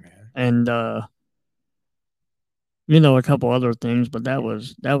traumatic. That, and you know, a couple other things, but that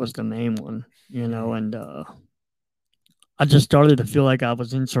was the main one, you know, and I just started to feel like I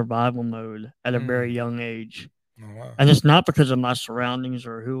was in survival mode at a very young age. Oh, wow. And it's not because of my surroundings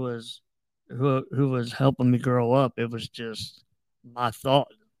or who was helping me grow up. It was just my thought.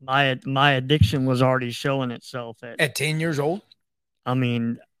 My addiction was already showing itself at 10 years old. I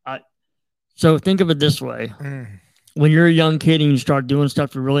mean, so think of it this way. When you're a young kid and you start doing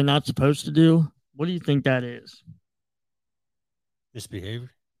stuff you're really not supposed to do, what do you think that is?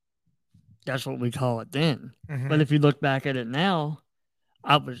 Misbehavior. That's what we call it then. Mm-hmm. But if you look back at it now,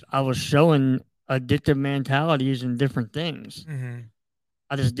 I was showing addictive mentalities and different things. Mm-hmm.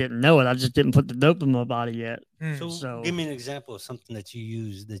 I just didn't know it. I just didn't put the dope in my body yet. So give me an example of something that you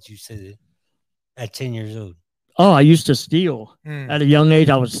used that you said at 10 years old. Oh, I used to steal. At a young age,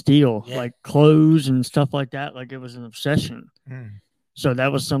 I would steal like clothes and stuff like that. Like it was an obsession. So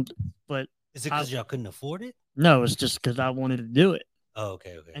that was something. But is it because y'all couldn't afford it? No, it's just because I wanted to do it. Oh,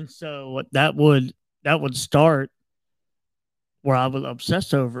 okay. And so that would start where I would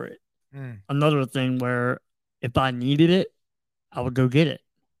obsess over it. Another thing where if I needed it, I would go get it,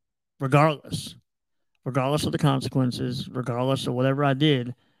 regardless of the consequences, regardless of whatever I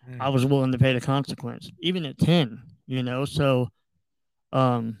did. I was willing to pay the consequence, even at 10, you know. So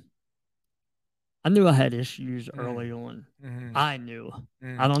I knew I had issues early on. I knew.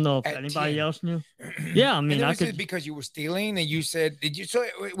 I don't know if at anybody 10. Else knew. Yeah, I mean, I could, because you were stealing, and you said, so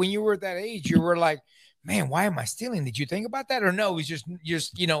when you were at that age, you were like, "Man, why am I stealing?" Did you think about that, or no? It was just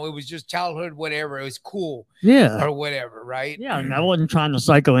you know, it was just childhood, whatever. It was cool, yeah, or whatever, right? Yeah, I mean, I wasn't trying to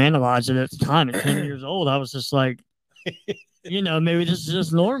psychoanalyze it at the time. At 10 years old, I was just like, you know, maybe this is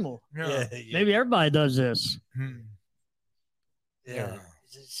just normal. Yeah. Maybe everybody does this. Yeah.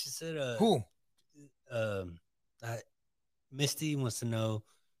 She said, "Who?" Misty wants to know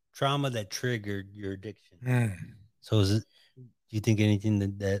trauma that triggered your addiction. So, is it? Do you think anything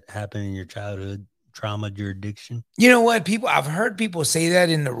that happened in your childhood trauma your addiction? You know what, I've heard people say that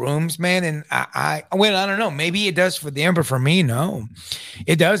in the rooms, man, and I don't know, maybe it does for them, but for me, no,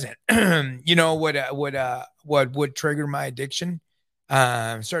 it doesn't. You know what would trigger my addiction?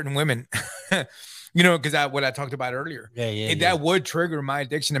 Certain women. You know, because what I talked about earlier, that would trigger my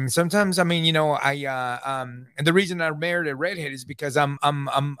addiction. I mean, sometimes, I mean, you know, and the reason I married a redhead is because I'm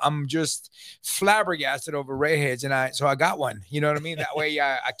just flabbergasted over redheads, and so I got one. You know what I mean? That way,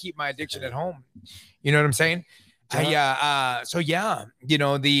 I keep my addiction at home. You know what I'm saying? So yeah, you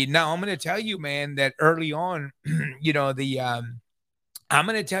know, now I'm gonna tell you, man, that early on, you know, I'm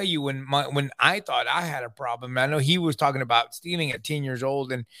going to tell you when I thought I had a problem. I know he was talking about stealing at 10 years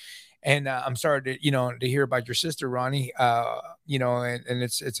old, and I'm sorry to, you know, to hear about your sister, Ronnie, you know, and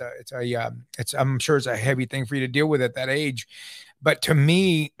it's I'm sure it's a heavy thing for you to deal with at that age, But to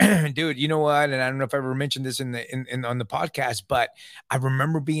me, dude, you know what? And I don't know if I ever mentioned this in on the podcast, but I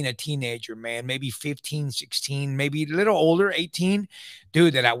remember being a teenager, man, maybe 15, 16, maybe a little older, 18,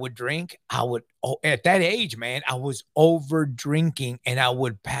 dude, that I would drink. At that age, man, I was over drinking and I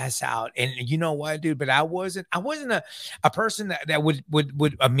would pass out. And you know what, dude? But I wasn't a person that would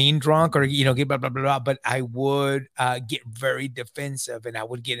a mean drunk or, get blah, blah, blah, blah. But I would get very defensive and I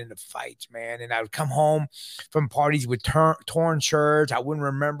would get into fights, man. And I would come home from parties with torn shirts. I wouldn't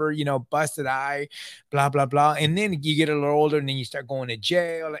remember, busted eye, blah, blah, blah. And then you get a little older and then you start going to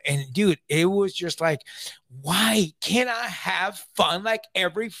jail. And dude, it was just like, why can't I have fun like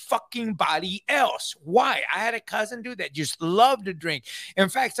every fucking body else? Why? I had a cousin, dude, that just loved to drink. In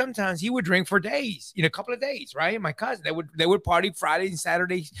fact, sometimes he would drink for days, a couple of days, right? My cousin, they would party Fridays and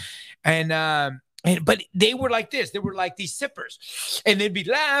Saturdays. But they were like this. They were like these sippers, and they'd be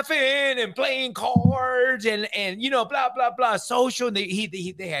laughing and playing cards and blah blah blah social. And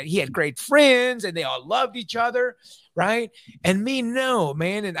he had great friends, and they all loved each other, right? And me, no,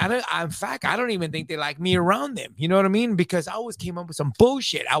 man. And in fact, I don't even think they like me around them. You know what I mean? Because I always came up with some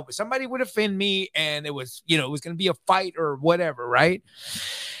bullshit. Somebody would offend me, and it was it was going to be a fight or whatever, right?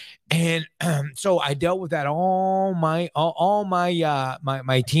 And so I dealt with that all my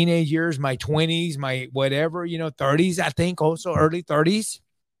teenage years, my 20s, my whatever, 30s, I think, also early 30s.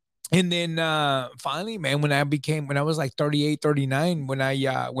 And then finally, man, when I was like 38, 39, when I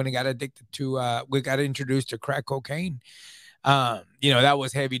got addicted to we got introduced to crack cocaine. That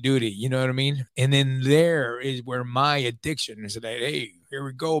was heavy duty, you know what I mean? And then there is where my addiction is like, hey, here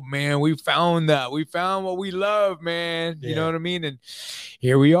we go, man. We found what we love, man. Yeah. You know what I mean? And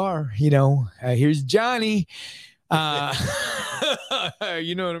here we are, here's Johnny. You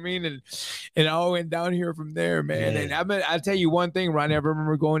know what I mean? And it all went down here from there, man. Yeah. And I'll tell you one thing, Ronnie. I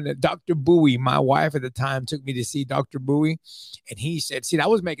remember going to Dr. Bowie. My wife at the time took me to see Dr. Bowie. And he said, see, I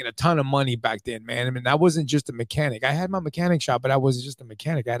was making a ton of money back then, man. I mean, I wasn't just a mechanic. I had my mechanic shop, but I wasn't just a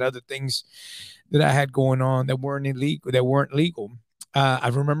mechanic. I had other things that I had going on that weren't legal. I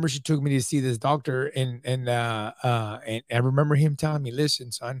remember she took me to see this doctor, and I remember him telling me,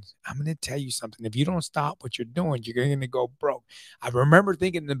 listen, son, I'm going to tell you something. If you don't stop what you're doing, you're going to go broke. I remember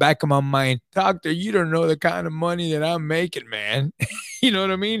thinking in the back of my mind, doctor, you don't know the kind of money that I'm making, man. You know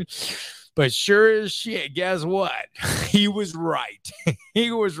what I mean? But sure as shit, guess what? He was right.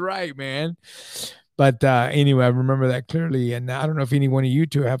 He was right, man. But anyway, I remember that clearly. And I don't know if any one of you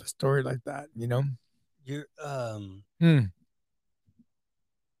two have a story like that, You're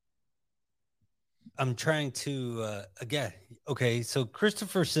I'm trying to again. Okay, so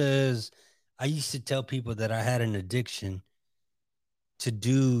Christopher says I used to tell people that I had an addiction to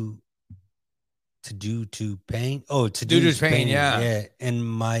pain. Oh, to do pain. Yeah. And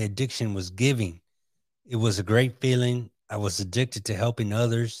my addiction was giving. It was a great feeling. I was addicted to helping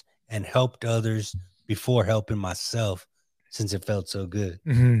others and helped others before helping myself, since it felt so good.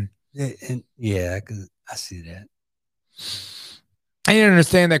 Mm-hmm. And yeah, I see that. I didn't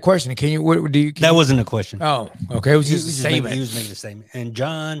understand that question. That wasn't a question. Oh, okay. It was just a statement. He was making a statement. And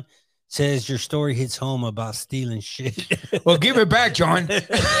John says your story hits home about stealing shit. Well, give it back, John. Give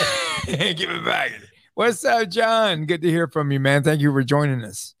it back. What's up, John? Good to hear from you, man. Thank you for joining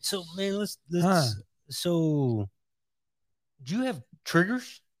us. So, man, so do you have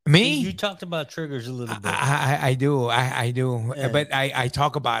triggers? Me? You talked about triggers a little bit. I do. I do. Yeah. But I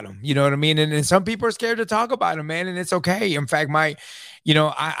talk about them. You know what I mean? And some people are scared to talk about them, man. And it's okay. In fact, I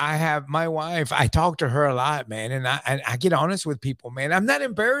have my wife. I talk to her a lot, man. And I get honest with people, man. I'm not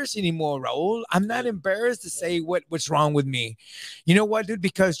embarrassed anymore, Raul. I'm not embarrassed to say what's wrong with me. You know what, dude?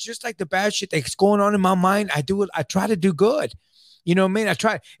 Because just like the bad shit that's going on in my mind, I try to do good. You know what I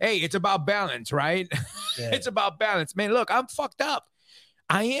mean? Hey, it's about balance, right? Yeah. It's about balance, man. Look, I'm fucked up.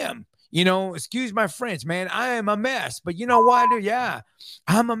 I am, excuse my French, man. I am a mess, but you know what, dude? Yeah,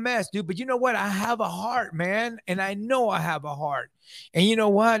 I'm a mess, dude. But you know what? I have a heart, man. And I know I have a heart. And you know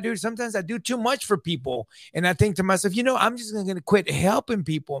what, dude? Sometimes I do too much for people. And I think to myself, I'm just going to quit helping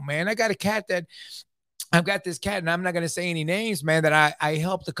people, man. I've got this cat, and I'm not going to say any names, man, that I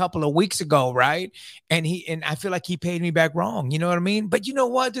helped a couple of weeks ago, right? And I feel like he paid me back wrong. You know what I mean? But you know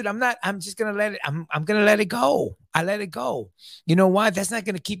what, dude? I'm just going to let it, I'm going to let it go. I let it go. You know why? That's not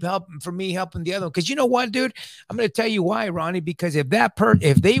going to keep helping the other one. Because you know what, dude? I'm going to tell you why, Ronnie, because if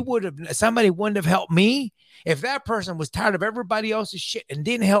somebody wouldn't have helped me, if that person was tired of everybody else's shit and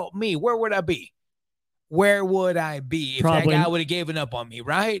didn't help me, where would I be? Where would I be if that guy would have given up on me,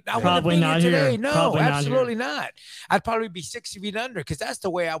 right? I probably not here today. No, probably absolutely not. I'd probably be 6 feet under because that's the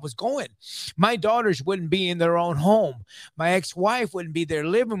way I was going. My daughters wouldn't be in their own home. My ex-wife wouldn't be there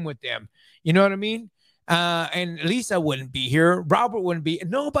living with them. You know what I mean? And Lisa wouldn't be here. Robert wouldn't be.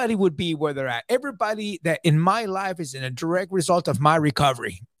 Nobody would be where they're at. Everybody that in my life is in a direct result of my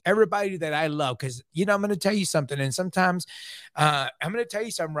recovery. Everybody that I love, because, you know, I'm going to tell you something. And sometimes I'm going to tell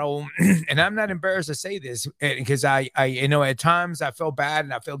you something, Raul, and I'm not embarrassed to say this because I, you know, at times I feel bad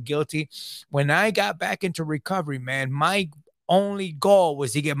and I feel guilty. When I got back into recovery, man, my only goal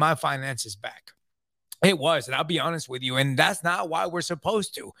was to get my finances back. It was, and I'll be honest with you, and that's not why we're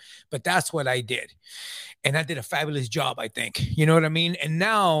supposed to, but that's what I did. And I did a fabulous job, I think. You know what I mean? And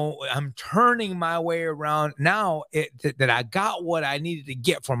now I'm turning my way around. Now that I got what I needed to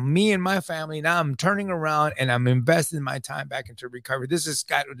get from me and my family, now I'm turning around and I'm investing my time back into recovery. This has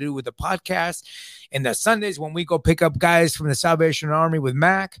got to do with the podcast and the Sundays when we go pick up guys from the Salvation Army with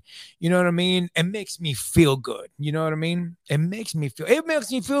Mac. You know what I mean? It makes me feel good. You know what I mean? It makes me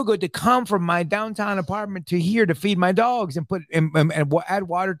feel good to come from my downtown apartment to here to feed my dogs and put and add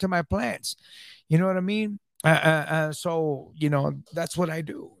water to my plants. You know what I mean? So, you know, that's what I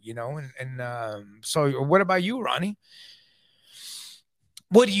do, you know, so what about you, Ronnie?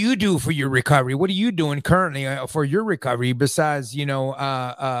 What do you do for your recovery? What are you doing currently for your recovery besides, you know,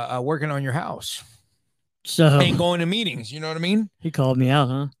 working on your house? So and going to meetings, you know what I mean? He called me out,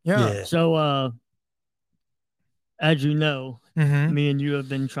 huh? Yeah. So, as you know, me and you have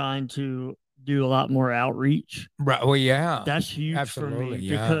been trying to do a lot more outreach. Right. Well, yeah. That's huge Absolutely, for me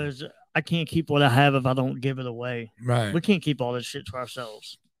yeah. because I can't keep what I have if I don't give it away. Right. We can't keep all this shit to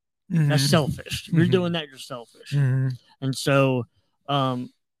ourselves. That's selfish. You're doing that, you're selfish. And so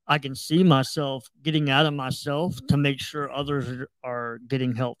I can see myself getting out of myself to make sure others are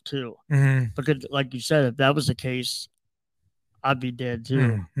getting help too. Because like you said, if that was the case, I'd be dead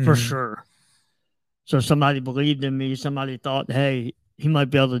too, for sure. So somebody believed in me. Somebody thought, hey, he might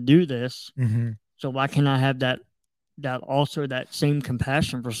be able to do this. So why can't I have that also that same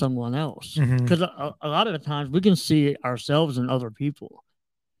compassion for someone else? Because a lot of the times we can see ourselves in other people,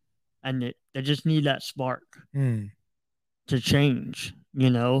 and they just need that spark to change, you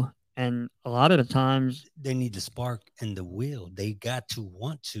know. And a lot of the times they need the spark and the will. They got to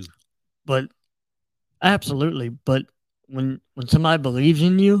want to. But absolutely. But when somebody believes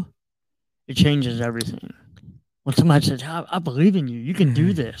in you, it changes everything. When somebody says, I believe in you, you can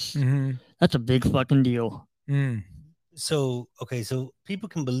do this. That's a big fucking deal. So, okay, so people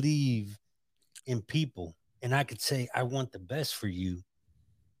can believe in people, and I could say, I want the best for you,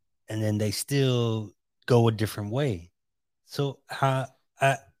 and then they still go a different way. So, I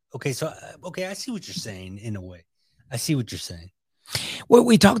see what you're saying in a way. I see what you're saying. Well,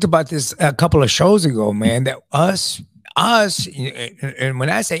 we talked about this a couple of shows ago, man, that us, and when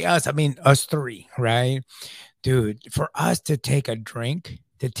I say us, I mean us three, right? Dude, for us to take a drink,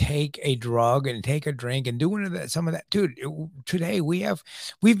 to take a drug and take a drink and do some of that, dude, today we've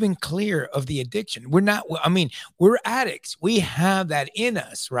been clear of the addiction. We're addicts. We have that in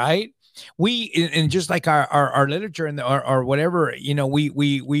us, right? And just like our literature and or whatever, you know,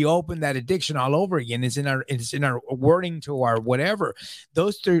 we open that addiction all over again. It's in our wording to our whatever.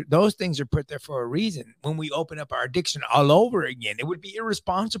 Those things are put there for a reason. When we open up our addiction all over again, it would be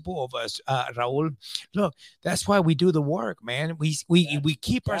irresponsible of us, Raul. Look, that's why we do the work, man. We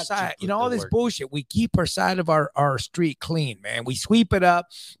keep our side, you know, all this bullshit. We keep our side of our street clean, man. We sweep it up.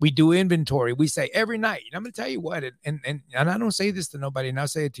 We do inventory. We say every night. And I'm gonna tell you what, and I don't say this to nobody, and I'll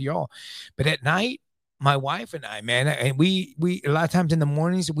say it to y'all. But at night, my wife and I, man, and we a lot of times in the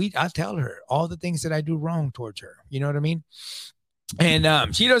mornings, I tell her all the things that I do wrong towards her. You know what I mean?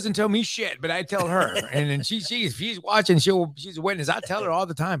 And she doesn't tell me shit, but I tell her. And she's watching. She's a witness. I tell her all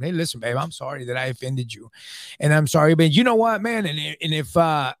the time, hey, listen, babe, I'm sorry that I offended you, and I'm sorry, but you know what, man? And if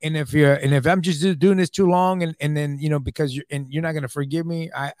I'm just doing this too long, and then, you know, because you're not gonna forgive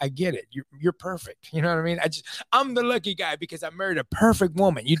me, I get it. You're perfect. You know what I mean? I'm the lucky guy because I married a perfect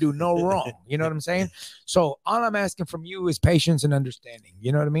woman. You do no wrong. You know what I'm saying? So all I'm asking from you is patience and understanding.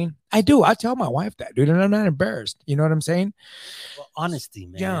 You know what I mean? I do. I tell my wife that, dude, and I'm not embarrassed. You know what I'm saying? Well, honesty,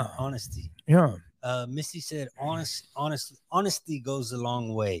 man. Yeah. Honesty. Yeah. Misty said, honesty goes a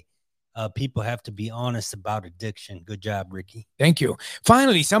long way. People have to be honest about addiction. Good job, Ricky. Thank you.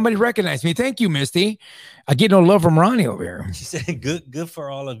 Finally, somebody recognized me. Thank you, Misty. I get no love from Ronnie over here. She said, good for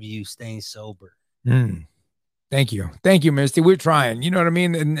all of you staying sober. Thank you, Misty. We're trying. You know what I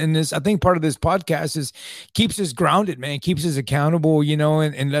mean? And this, I think part of this podcast keeps us grounded, man. Keeps us accountable, you know,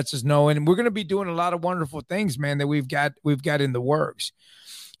 and lets us know. And we're going to be doing a lot of wonderful things, man, that we've got in the works.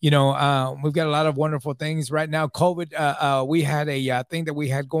 You know, we've got a lot of wonderful things right now. COVID, we had a thing that we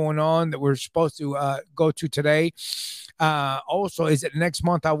had going on that we're supposed to go to today. Also, is it next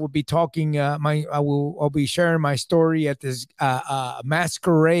month? I will be talking. I'll be sharing my story at this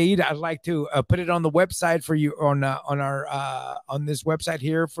masquerade. I'd like to put it on the website for you on this website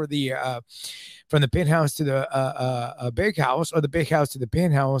here for the from the penthouse to the big house, or the big house to the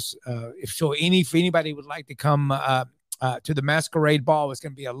penthouse. If anybody would like to come to the masquerade ball, it's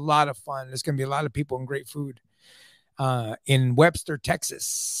going to be a lot of fun. There's going to be a lot of people and great food in Webster,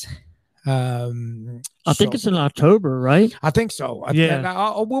 Texas. I think it's in October, right? I think so.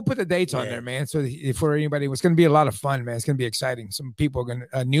 We'll put the dates on there, man. So for anybody, it's going to be a lot of fun, man. It's going to be exciting. Some people are going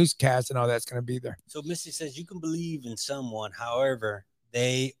to newscast and all that's going to be there. So Missy says you can believe in someone, however,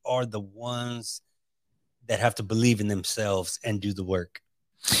 they are the ones that have to believe in themselves and do the work.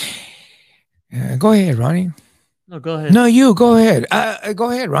 Go ahead, Ronnie. No, go ahead. No, you go ahead. Go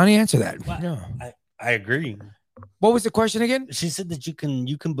ahead, Ronnie. Answer that. Well, no. I agree. What was the question again? She said that you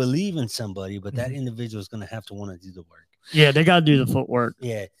can believe in somebody, but that individual is going to have to want to do the work. Yeah, they got to do the footwork.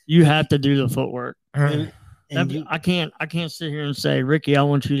 Yeah, you have to do the footwork. And I can't sit here and say, Ricky, I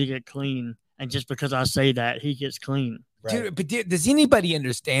want you to get clean, and just because I say that, he gets clean. Right. Dude, but does anybody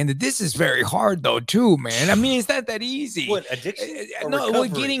understand that this is very hard though, too, man? I mean, it's not that easy. What, addiction? No, well,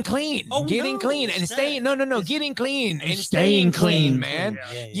 getting clean, clean and staying. No, getting clean and staying clean, man.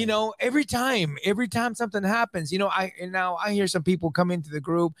 Yeah. You know, every time something happens, you know, I hear some people come into the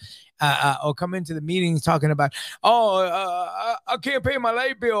group, or come into the meetings talking about, I can't pay my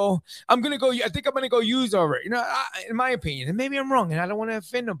light bill. I think I'm gonna go use over it. You know, in my opinion, and maybe I'm wrong, and I don't want to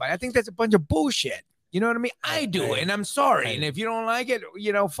offend nobody. I think that's a bunch of bullshit. You know what I mean? I do, and I'm sorry. And if you don't like it,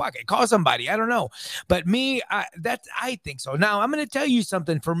 you know, fuck it, call somebody. I don't know, but me, I think so. Now I'm going to tell you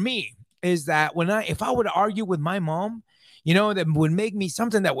something. For me, is that if I would argue with my mom, you know, that would make me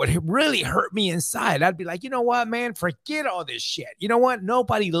something that would really hurt me inside. I'd be like, you know what, man, forget all this shit. You know what?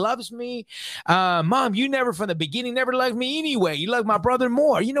 Nobody loves me. Mom, you never from the beginning never loved me anyway. You love my brother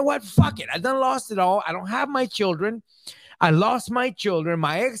more. You know what? Fuck it. I done lost it all. I don't have my children. I lost my children.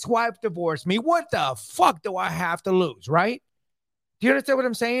 My ex-wife divorced me. What the fuck do I have to lose, right? Do you understand what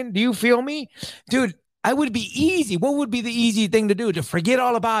I'm saying? Do you feel me? Dude, I would be easy. What would be the easy thing to do? To forget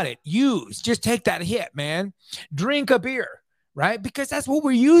all about it. Just take that hit, man. Drink a beer, right? Because that's what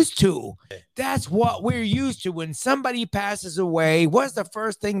we're used to. That's what we're used to. When somebody passes away, what's the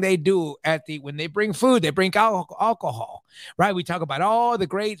first thing they do when they bring food? They bring alcohol, right? We talk about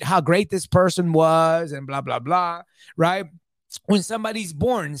how great this person was and blah, blah, blah, right? When somebody's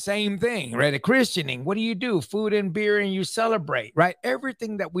born, same thing, right? A christening, what do? Food and beer, and you celebrate, right?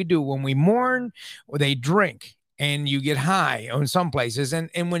 Everything that we do when we mourn, or they drink. And you get high on some places.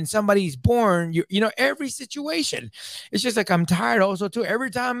 And when somebody's born, you know, every situation, it's just like, I'm tired also too.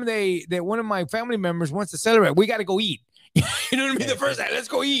 Every time that one of my family members wants to celebrate, we got to go eat. You know what I mean? The first time, let's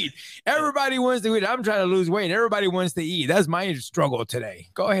go eat. Everybody wants to eat. I'm trying to lose weight. Everybody wants to eat. That's my struggle today.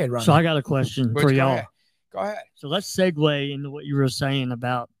 Go ahead, Ron. So I got a question for y'all. Go ahead. So let's segue into what you were saying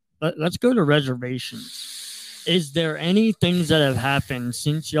about, let's go to reservations. Is there any things that have happened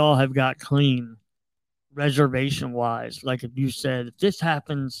since y'all have got clean, reservation wise? Like if you said, if this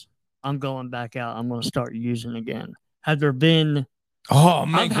happens, I'm going back out, I'm going to start using again. Have there been? Oh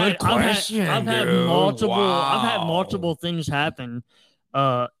man, good question. I've had multiple things happen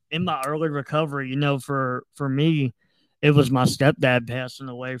in my early recovery. You know, for me, it was my stepdad passing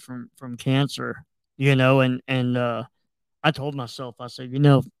away from cancer, you know, and I told myself, I said, you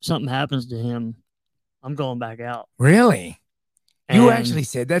know, if something happens to him, I'm going back out. Really? You actually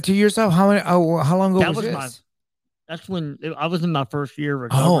said that to yourself? How long ago was this? That's when I was in my first year of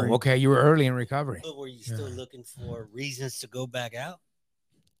recovery. Oh, okay. You were early in recovery. But were you still looking for reasons to go back out?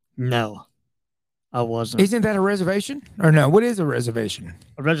 No, I wasn't. Isn't that a reservation? Or no? What is a reservation?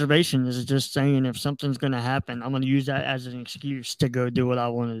 A reservation is just saying if something's going to happen, I'm going to use that as an excuse to go do what I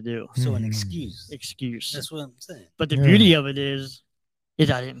want to do. So an excuse. That's what I'm saying. But the beauty of it is I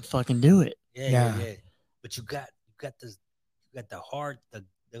didn't fucking do it. Yeah. But you got the heart, the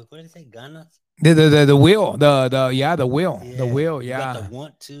what did they say? Ganas? The will, the will, You got the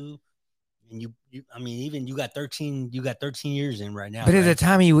want to, and you I mean, even you got 13 years in right now. But at the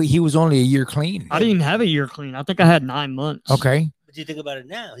time he was only a year clean. I didn't have a year clean. I think I had 9 months. Okay. But you think about it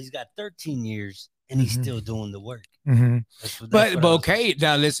now, he's got 13 years and he's still doing the work. But okay,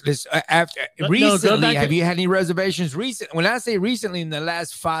 now let's after recently, have you had any reservations recent? When I say recently, in the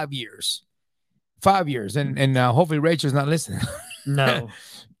last 5 years. 5 years, and hopefully Rachel's not listening. No,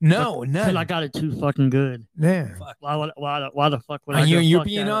 none. I got it too fucking good. Yeah. Why the fuck would I? You're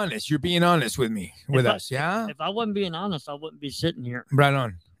being honest. You're being honest with me, with us. Yeah. If I wasn't being honest, I wouldn't be sitting here. Right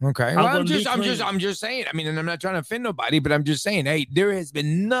on. Okay. Well, I'm just saying. I mean, and I'm not trying to offend nobody, but I'm just saying, hey, there has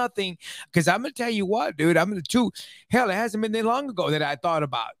been nothing. Because I'm gonna tell you what, dude. Hell, it hasn't been that long ago that I thought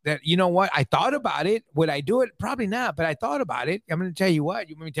about that. You know what? I thought about it. Would I do it? Probably not. But I thought about it. I'm gonna tell you what.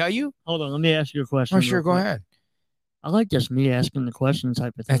 You want me to tell you? Hold on. Let me ask you a question. Oh, sure. Go ahead. I like this me asking the question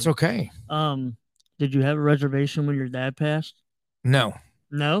type of thing. That's okay. Did you have a reservation when your dad passed? No.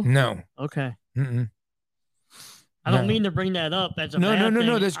 No. No. Okay. Mm-mm. I don't mean to bring that up as a no.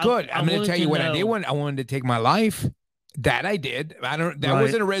 thing. That's good. I'm going to tell you what I did when I wanted to take my life. That I did. That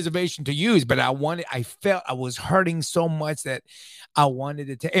wasn't a reservation to use, but I felt I was hurting so much that I wanted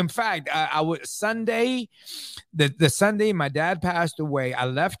to take. In fact, I was Sunday, the Sunday my dad passed away. I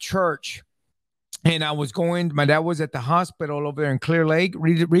left church. And my dad was at the hospital over there in Clear Lake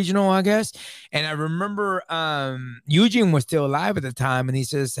Regional, I guess. And I remember Eugene was still alive at the time. And he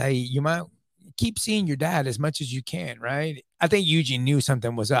says, hey, you might keep seeing your dad as much as you can, right? I think Eugene knew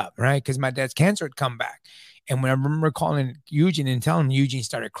something was up, right? Because my dad's cancer had come back. And when I remember calling Eugene and telling him, Eugene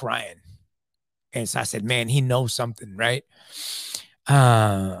started crying. And so I said, man, he knows something, right?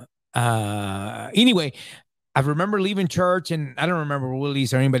 Anyway, I remember leaving church, and I don't remember where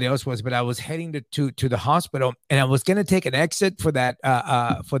Willie's or anybody else was, but I was heading to the hospital, and I was going to take an exit for that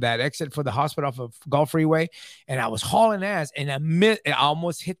exit for the hospital off of Gulf Freeway, and I was hauling ass, and I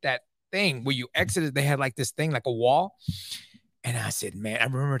almost hit that thing where you exited. They had like this thing, like a wall, and I said, man, I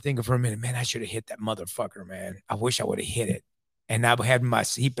remember thinking for a minute, man, I should have hit that motherfucker, man. I wish I would have hit it. And I had my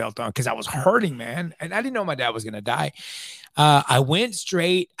seatbelt on because I was hurting, man. And I didn't know my dad was going to die. I went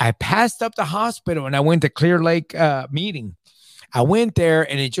straight. I passed up the hospital and I went to Clear Lake meeting. I went there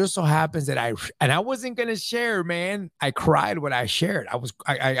and it just so happens that I wasn't going to share, man. I cried what I shared. I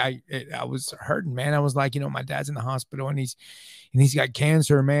was hurting, man. I was like, my dad's in the hospital and he's got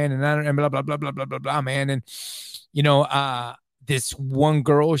cancer, man. And blah, blah, blah, blah, blah, blah, blah, man. And, this one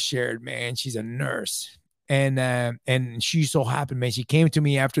girl shared, man, she's a nurse. And she so happened, man, she came to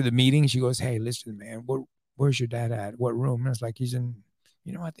me after the meeting. She goes, hey, listen, man, where's your dad at? What room? And I was like, he's in,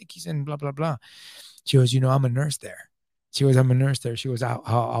 I think he's in blah, blah, blah. She goes, I'm a nurse there. She goes, I'm a nurse there. She goes,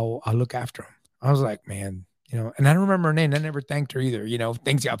 I'll look after him. I was like, man, and I don't remember her name. I never thanked her either.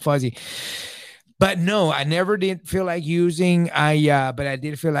 Things got fuzzy. But no, I never did feel like using. But I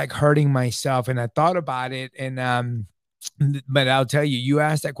did feel like hurting myself. And I thought about it. And, but I'll tell you, you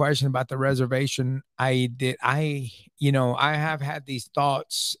asked that question about the reservation. I have had these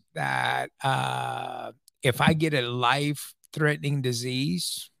thoughts that if I get a life-threatening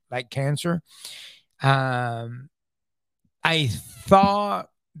disease like cancer, I thought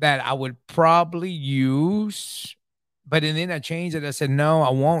that I would probably use, but then I changed it. I said, no,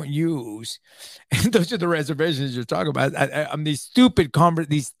 I won't use. And those are the reservations you're talking about. I'm these stupid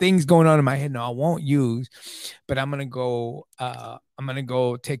these things going on in my head. No, I won't use, but I'm going to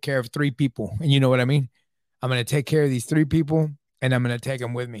go take care of 3 people. And you know what I mean? I'm going to take care of these 3 people and I'm going to take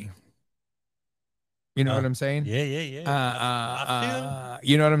them with me. You know what I'm saying? Yeah.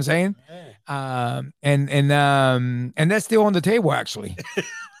 You know what I'm saying? Yeah. And that's still on the table, actually.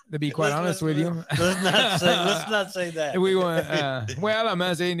 To be quite honest with you, let's not say that. We want. Well, I'm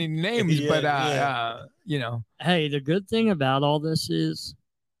not saying any names, but Hey, the good thing about all this is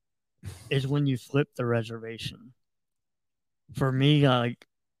when you flip the reservation. For me, like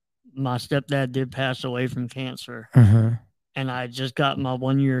my stepdad did pass away from cancer, and I just got my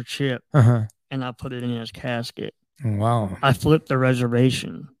 1-year chip, and I put it in his casket. Wow! I flipped the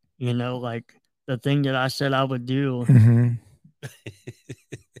reservation. Like the thing that I said I would do.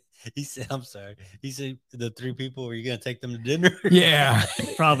 He said, I'm sorry. He said, the 3 people, were you going to take them to dinner? Yeah.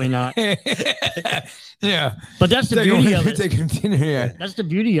 Probably not. Yeah. But that's the beauty of it. Take them to dinner, yeah. That's the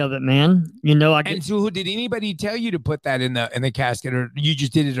beauty of it, man. And so did anybody tell you to put that in the casket, or you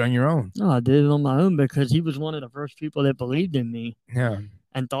just did it on your own? No, I did it on my own because he was one of the first people that believed in me. Yeah.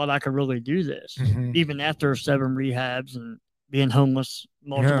 And thought I could really do this. Even after 7 rehabs and being homeless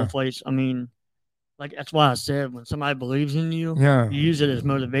multiple places. I mean, like, that's why I said when somebody believes in you, you use it as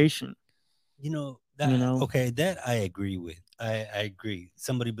motivation. Okay, that I agree with. I agree.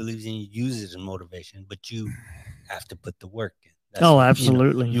 Somebody believes in you, use it as motivation, but you have to put the work in.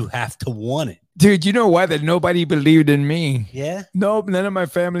 Absolutely. You have to want it. Dude, you know what? That nobody believed in me. Yeah? Nope, none of my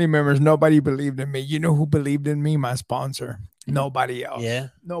family members, nobody believed in me. You know who believed in me? My sponsor. Nobody else. Yeah.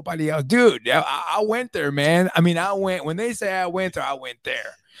 Nobody else. Dude, I went there, man. I mean, when they say I went there, I went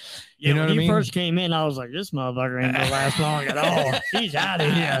there. You know what I mean? When he first came in, I was like, this motherfucker ain't gonna last long at all. He's out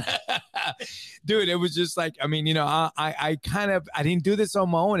of here. Dude, it was just like, I mean, I didn't do this on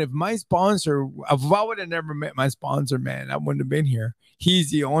my own. If I would have never met my sponsor, man, I wouldn't have been here.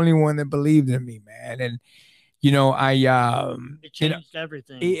 He's the only one that believed in me, man. You know, it changed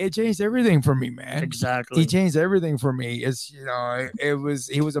everything. It changed everything for me, man. Exactly. He changed everything for me. It's, you know,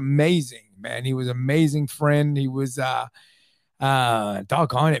 he was amazing, man. He was an amazing friend. He was,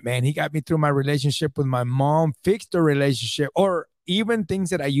 doggone it, man. He got me through my relationship with my mom, fixed the relationship, or even things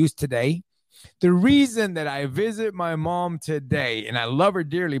that I use today. The reason that I visit my mom today, and I love her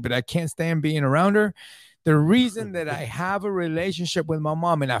dearly, but I can't stand being around her. The reason that I have a relationship with my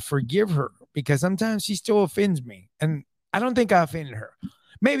mom and I forgive her, because sometimes she still offends me, and I don't think I offended her.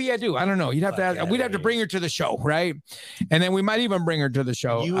 Maybe I do. I don't know. You'd have to ask, we'd have to bring her to the show, right? And then we might even bring her to the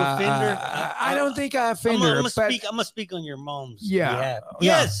show. You offend her? I don't think I offend her. I'm gonna speak on your mom's. Yeah.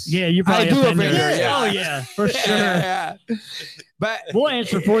 Yes. Yeah, you probably I do offend offend her. her. Yeah. Oh yeah, for sure. Yeah. But We'll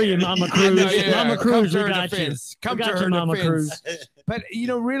answer for you, Mama Cruz. know, yeah. Mama Come Cruz, to we her got you. defense. Come We to got her you, Mama defense. Cruz. But, you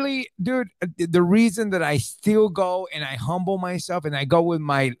know, really, dude, the reason that I still go and I humble myself and I go with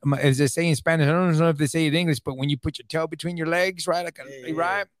my as they say in Spanish, I don't know if they say it in English, but when you put your tail between your legs, right?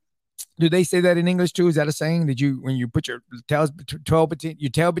 Right? Do they say that in English too? Is that a saying? When you put your tail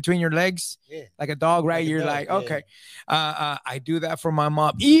between your legs, like a dog, right? You're like, okay. I do that for my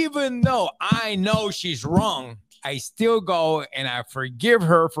mom, even though I know she's wrong. I still go and I forgive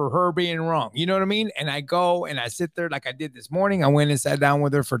her for her being wrong. You know what I mean? And I go and I sit there like I did this morning. I went and sat down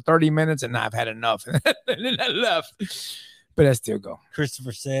with her for 30 minutes and I've had enough. And then I left. But I still go.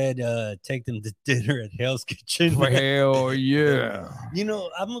 Christopher said, take them to dinner at Hell's Kitchen. Hell yeah. You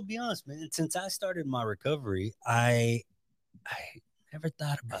know, I'm going to be honest, man. Since I started my recovery, I never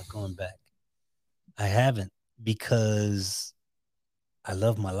thought about going back. I haven't, because I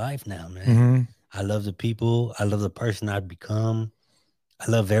love my life now, man. Mm-hmm. I love the people. I love the person I've become. I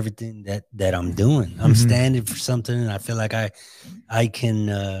love everything that I'm doing. I'm standing for something, and I feel like I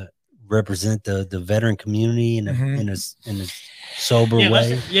can represent the veteran community in a sober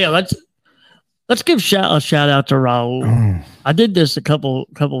way. Let's give a shout out to Raul. I did this a couple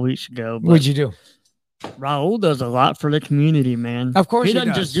weeks ago. What'd you do? Raul does a lot for the community, man. Of course he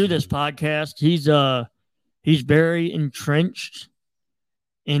doesn't just do this podcast. He's very entrenched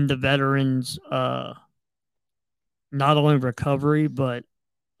in the veterans, not only recovery, but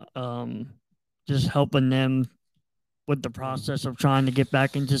just helping them with the process of trying to get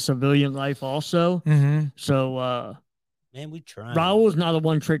back into civilian life also. So man, we try. Raul is not a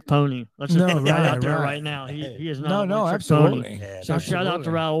one-trick pony. Let's just put that out there right now. He is not a one-trick pony. Yeah, so shout out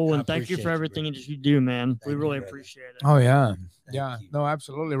to Raul, and thank you for everything that you do, man. We really appreciate it. Oh yeah. No,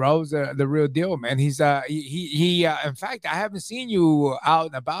 absolutely. Raul's the real deal, man. He's he in fact, I haven't seen you out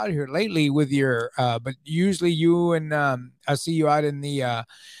and about here lately with your but usually you and I see you out in the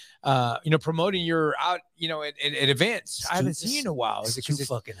promoting your out, at events. I haven't seen you in a while. Is it too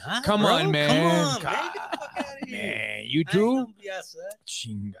fucking hot? Come on, man. Come on, God, man. Get the fuck out of here. Man, you too?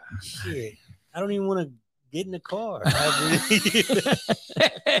 Shit. I don't even want to get in the car.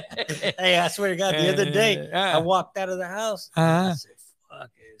 Hey, I swear to God, the other day I walked out of the house. I said, fuck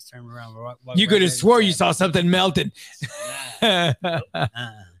it. Turn around. You could have swore you saw something melting. When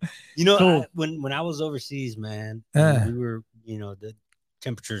I was overseas, man, we were, the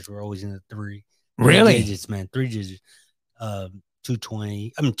temperatures were always in the three digits, man. 3 digits.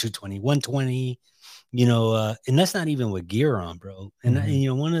 220. 120. And that's not even with gear on, bro.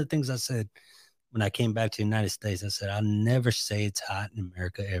 And one of the things I said when I came back to the United States, I said, I'll never say it's hot in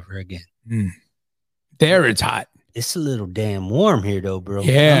America ever again. There it's hot. It's a little damn warm here, though, bro.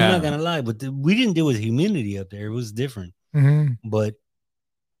 Yeah. I'm not gonna lie, but we didn't deal with humidity up there. It was different, but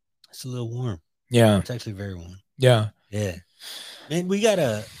it's a little warm. Yeah, it's actually very warm. Yeah. Man, we got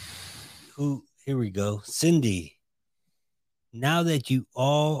here we go. Cindy, now that you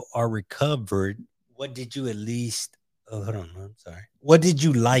all are recovered, what did you hold on, I'm sorry. What did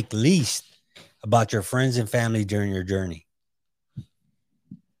you like least about your friends and family during your journey?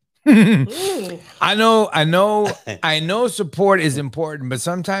 I know support is important, but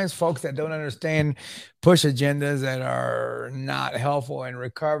sometimes folks that don't understand push agendas that are not helpful in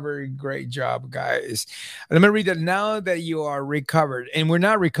recovery. Great job, guys. Let me read that. Now that you are recovered, and we're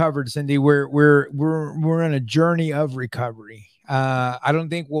not recovered, Cindy, we're on a journey of recovery. I don't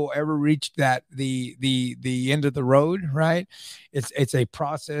think we'll ever reach the end of the road, right? It's a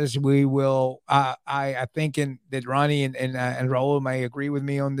process. We will. I think that Ronnie and Raul may agree with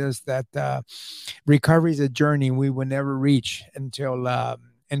me on this, that recovery is a journey we will never reach until the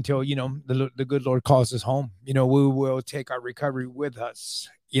good Lord calls us home. We will take our recovery with us.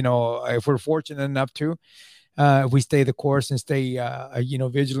 If we're fortunate enough to, if we stay the course and stay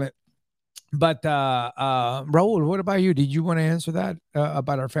vigilant. But Raul, what about you? Did you want to answer that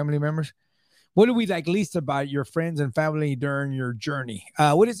about our family members? What do we like least about your friends and family during your journey?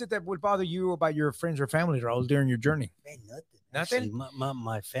 What is it that would bother you about your friends or family, Raul, during your journey? Man, nothing. Nothing? Actually,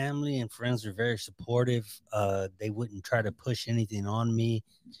 my family and friends were very supportive. They wouldn't try to push anything on me.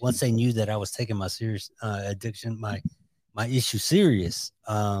 Once they knew that I was taking my serious addiction, my issue serious,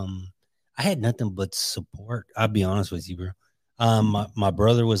 I had nothing but support. I'll be honest with you, bro. My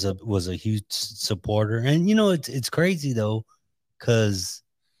brother was a huge supporter, and you know it's crazy though, because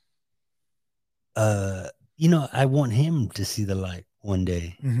you know I want him to see the light one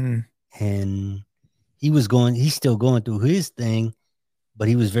day, and he's still going through his thing, but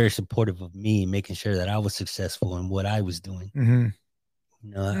he was very supportive of me, making sure that I was successful in what I was doing. You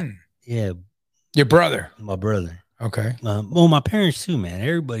know, yeah. Your brother, my brother. Okay. Well, my parents too, man.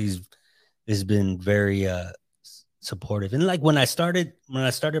 Everybody's has been very supportive, and like when I started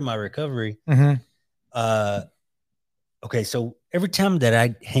my recovery, okay, so every time that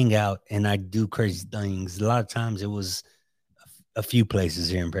I hang out and I do crazy things, a lot of times it was a few places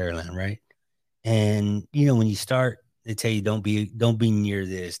here in Pearland, right? And you know, when you start, they tell you don't be near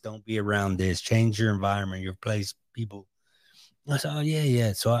this, don't be around this, change your environment, your place, people. I said, oh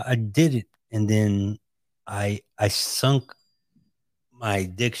yeah. So I did it, and then I sunk my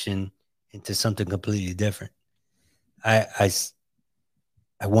addiction into something completely different. I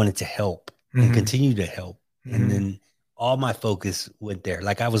wanted to help and continue to help, and then all my focus went there.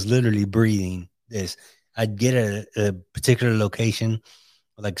 Like I was literally breathing this. I'd get a particular location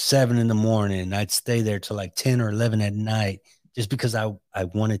like 7 a.m. I'd stay there till like 10 or 11 at night, just because I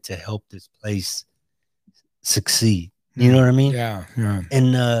wanted to help this place succeed. You know what I mean? Yeah.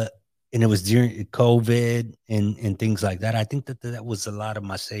 And it was during COVID and things like that. I think that was a lot of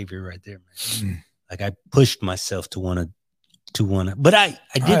my savior right there, man. Like I pushed myself to want to, but I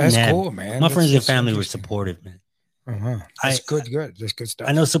didn't that's have, cool, man. My That's friends and family were supportive, man. That's good. That's good stuff.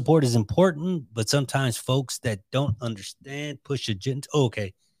 I know support is important, but sometimes folks that don't understand push agenda. Oh,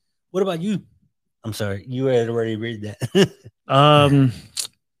 okay. What about you? I'm sorry. You had already read that.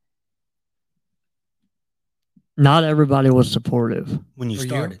 Not everybody was supportive when you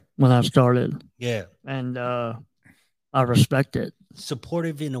started. When I started. Yeah. And I respect it.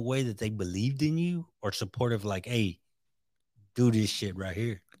 Supportive in a way that they believed in you, or supportive like, hey, do this shit right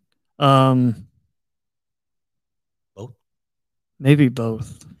here? Both? Maybe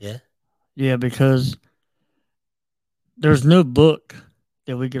both. Yeah? Yeah, because there's no book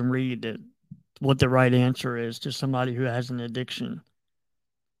that we can read that what the right answer is to somebody who has an addiction.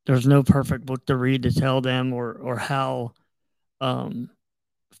 There's no perfect book to read to tell them or how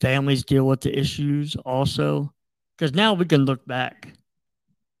families deal with the issues also. Because now we can look back.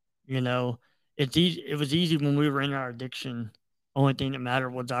 You know, it's easy. It was easy when we were in our addiction. Only thing that mattered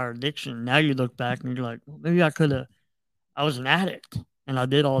was our addiction. Now you look back and you're like, well, maybe I was an addict and I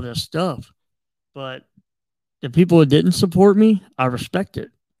did all this stuff. But the people who didn't support me, I respect it.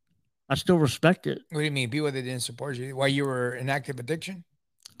 I still respect it. What do you mean? People that didn't support you while you were in active addiction?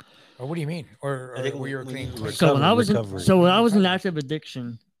 Or what do you mean? Or were you clean? So when I was in active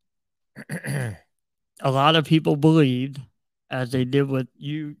addiction, a lot of people believed, as they did with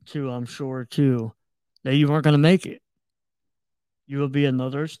you too, I'm sure too, that you weren't going to make it. You will be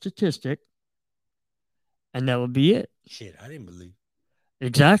another statistic, and that would be it. Shit, I didn't believe.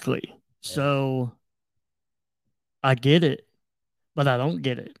 Exactly. Yeah. So I get it, but I don't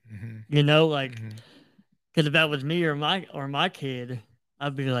get it. You know, like, because if that was me or my kid,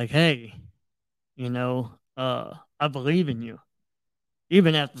 I'd be like, hey, you know, I believe in you,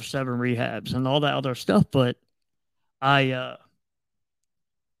 even after 7 rehabs and all that other stuff. But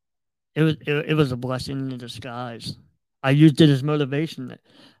it was a blessing in disguise. I used it as motivation.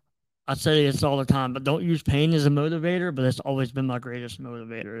 I say this all the time, but don't use pain as a motivator. But it's always been my greatest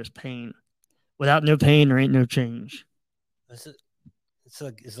motivator is pain. Without no pain, there ain't no change. It's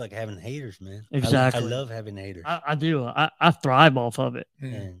like having haters, man. Exactly. I love having haters. I do. I thrive off of it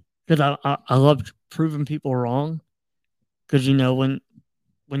because I love proving people wrong. Because you know when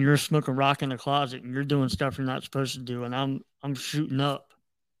you're smoking rock in the closet and you're doing stuff you're not supposed to do, and I'm shooting up,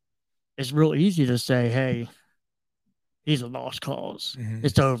 it's real easy to say, hey, he's a lost cause.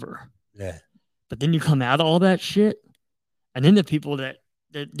 It's over. Yeah. But then you come out of all that shit, and then the people that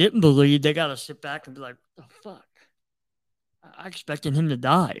didn't believe, they got to sit back and be like, what the fuck? I expected him to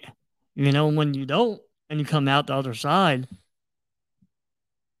die. You know, when you don't and you come out the other side,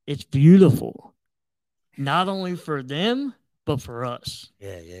 it's beautiful. Not only for them, but for us.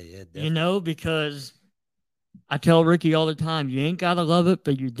 Yeah. Definitely. You know, because I tell Ricky all the time, you ain't got to love it,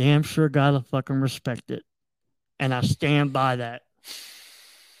 but you damn sure got to fucking respect it. And I stand by that.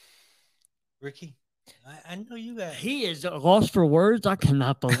 Ricky? I know you got. He is lost for words. I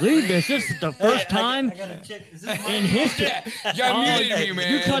cannot believe this. This is the first time I gotta check. Is this in history. Y'all muted me,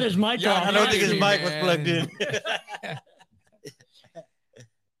 man. You cut his mic off. I don't think his mic was plugged in.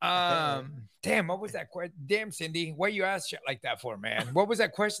 Damn, what was that question? Damn, Cindy, what you asked shit like that for, man? What was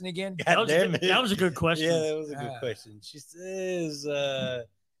that question again? That was a good question. Yeah, that was a good question. She says,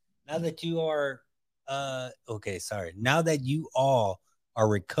 now that you are, okay, sorry. Now that you all are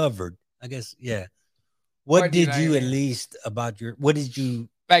recovered, I guess, yeah. What did you at least about your, what did you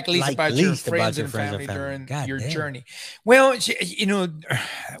like least about your friends and family during your journey? Well, you know,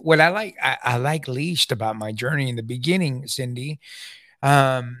 what I like least about my journey in the beginning, Cindy,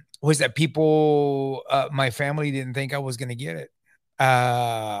 was that people, my family didn't think I was going to get it.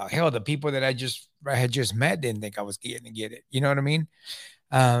 Hell, the people that I had just met didn't think I was going to get it. You know what I mean?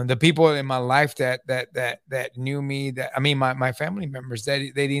 The people in my life that knew me, that, I mean, my family members, they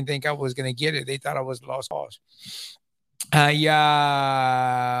didn't think I was going to get it. They thought I was lost cause. I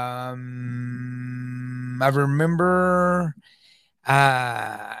remember,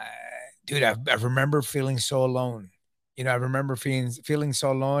 dude, I remember feeling so alone. You know, I remember feeling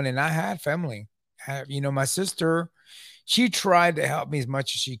so alone, and I had family. You know, my sister, she tried to help me as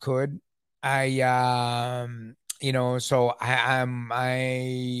much as she could. You know, so I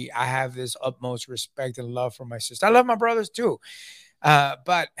have this utmost respect and love for my sister. I love my brothers too.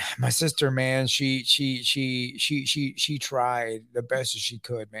 But my sister, man, she tried the best as she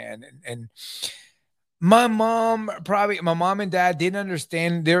could, man. And my mom and dad didn't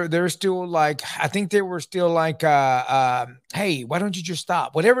understand. They're still like, I think they were still like, hey, why don't you just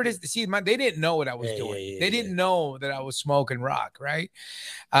stop? Whatever it is. See, they didn't know what I was doing. They didn't know that I was smoking rock, right?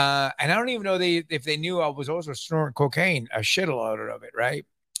 And I don't even know if they knew I was also snorting cocaine, a shitload of it, right?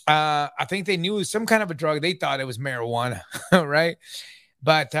 I think they knew some kind of a drug. They thought it was marijuana, right?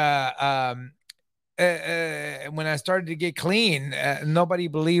 But when I started to get clean, nobody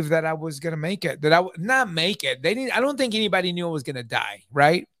believed that I was going to make it, that I would not make it. I don't think anybody knew I was going to die.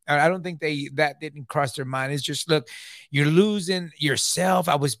 Right. I don't think that didn't cross their mind. It's just, look, you're losing yourself.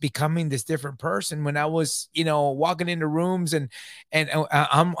 I was becoming this different person when I was, you know, walking into rooms and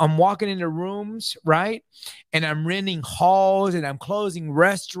I'm walking into rooms. Right. And I'm renting halls and I'm closing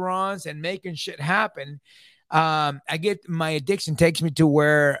restaurants and making shit happen. I get, my addiction takes me to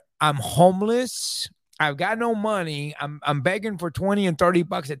where I'm homeless. I've got no money. I'm begging for 20 and 30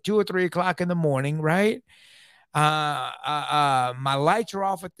 bucks at 2 or 3 o'clock in the morning. Right. My lights are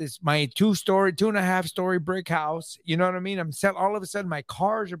off at my 2.5 story brick house. You know what I mean? All of a sudden my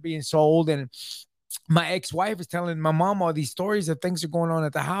cars are being sold, and my ex-wife is telling my mom all these stories of things are going on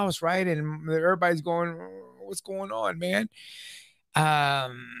at the house. Right. And everybody's going, what's going on, man?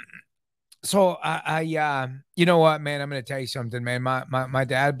 So you know what, man, I'm going to tell you something, man. My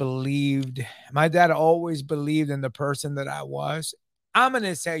dad always believed in the person that I was. I'm going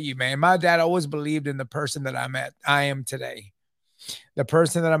to tell you, man, my dad always believed in the person that I am today. The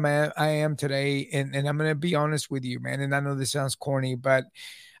person that I am today. And I'm going to be honest with you, man. And I know this sounds corny, but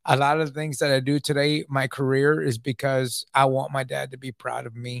a lot of the things that I do today, my career, is because I want my dad to be proud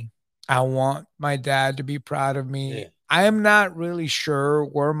of me. I want my dad to be proud of me. Yeah. I am not really sure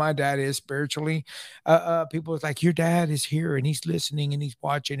where my dad is spiritually. People are like, your dad is here and he's listening and he's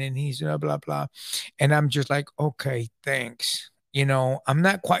watching and he's blah, blah, blah. And I'm just like, okay, thanks. You know, I'm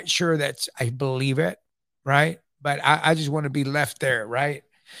not quite sure I believe it. Right. But I just want to be left there. Right.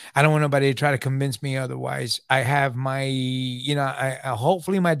 I don't want nobody to try to convince me otherwise. I have my, you know,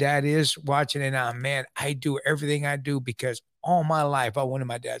 hopefully my dad is watching it now. Man, I do everything I do because all my life I wanted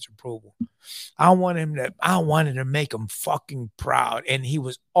my dad's approval. I wanted to make him fucking proud. And he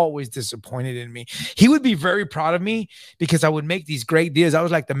was always disappointed in me. He would be very proud of me because I would make these great deals. I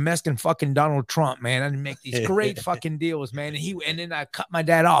was like the Mexican fucking Donald Trump, man. I'd make these great fucking deals, man. And then I cut my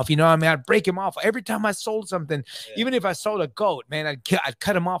dad off. You know what I mean? I'd break him off. Every time I sold something, even if I sold a goat, man, I'd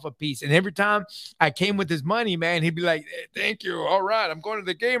cut him off a piece. And every time I came with his money, man, he'd be like, hey, thank you. All right, I'm going to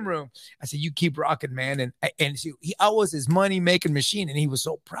the game room. I said, you keep rocking, man. And see, I was his money making machine, and he was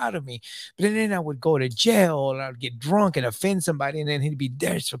so proud of me. But then I would go to jail and I'd get drunk and offend somebody, and then he'd be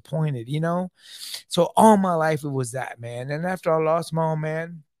disappointed, you know? So all my life it was that, man. And after I lost my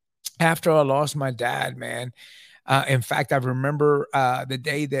dad, man, in fact, I remember the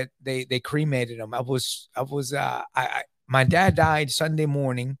day that they cremated him. My dad died Sunday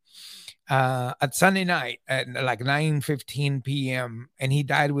morning, at Sunday night at like 9:15 p.m. and he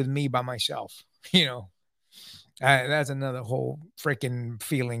died with me by myself, you know. That's another whole freaking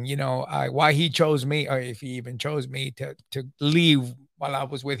feeling, you know, why he chose me, or if he even chose me to leave while I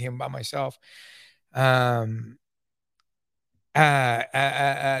was with him by myself.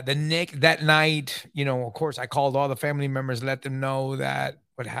 that night, of course, I called all the family members, let them know that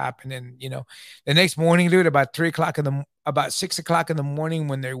what happened. And, the next morning, dude, about 6 o'clock in the morning,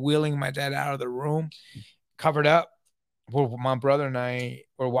 when they're wheeling my dad out of the room, covered up, well, my brother and I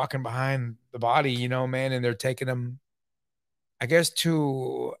were walking behind the body, man, and they're taking him, I guess,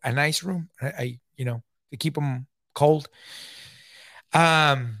 to an ice room, to keep him cold.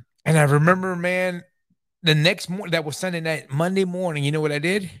 And I remember, man, the next morning, that was Sunday night, Monday morning, you know what I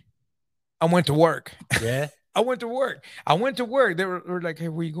did? I went to work. Yeah. I went to work. They were like, hey,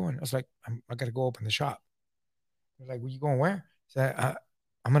 where you going? I was like, I got to go open the shop. They're like, where you going? Where? I said,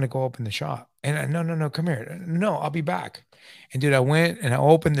 I'm going to go open the shop. And no, come here. No, I'll be back. And dude, I went and I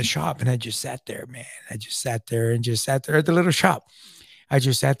opened the shop and I just sat there, man. I just sat there at the little shop. I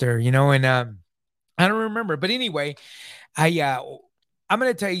just sat there, and I don't remember. But anyway, I'm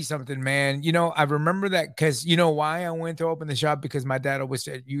going to tell you something, man. I remember that because you know why I went to open the shop? Because my dad always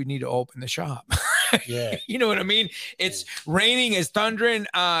said, you need to open the shop. Yeah. You know what I mean? It's raining, it's thundering.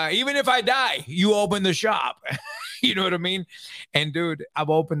 Even if I die, you open the shop. You know what I mean? And dude,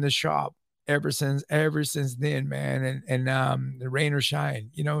 I've opened the shop ever since then, man. And the rain or shine,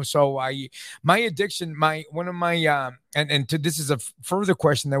 so my addiction, this is a further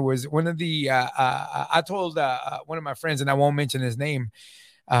question. There was one of the, I told one of my friends, and I won't mention his name,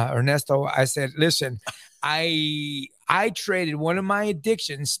 Ernesto, I said, listen, I traded one of my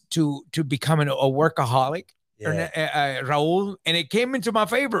addictions to becoming a workaholic, Raul, and it came into my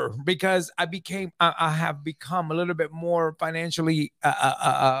favor because I have become a little bit more financially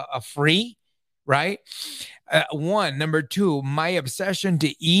free, right? One, number two, my obsession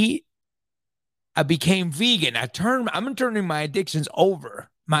to eat, I became vegan. I'm turning my addictions over.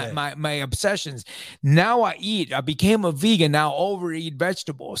 My obsessions. Now I became a vegan. Now overeat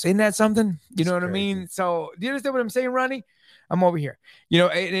vegetables. Ain't that something? You know what I mean? So do you understand what I'm saying, Ronnie? I'm over here.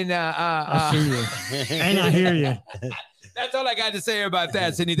 I see you. And I hear you. That's all I got to say about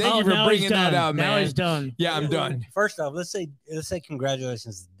that, Cindy. Thank you for bringing that out, man. Now he's done. Yeah, I'm done. First off, let's say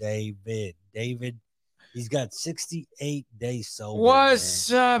congratulations to David. He's got 68 days sober.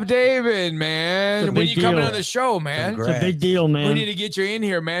 What's up, David, man? When you coming on the show, man? Congrats. It's a big deal, man. We need to get you in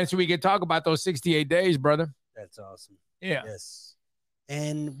here, man, so we can talk about those 68 days, brother. That's awesome. Yeah. Yes.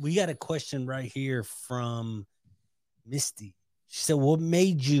 And we got a question right here from Misty. She said, what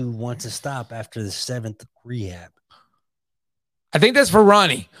made you want to stop after the 7th rehab? I think that's for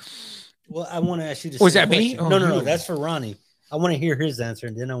Ronnie. Well, I want to ask you the Was same that question. me? Oh, no, that's for Ronnie. I want to hear his answer,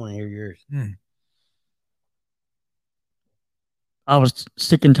 and then I want to hear yours. I was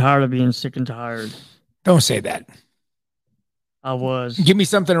sick and tired of being sick and tired. Don't say that. I was. Give me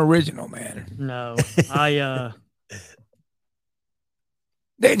something original, man. No,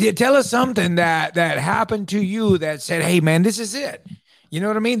 Tell us something that happened to you that said, hey, man, this is it. You know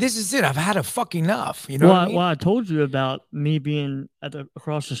what I mean? This is it. I've had a fucking enough. You know what I mean? Well, I told you about me being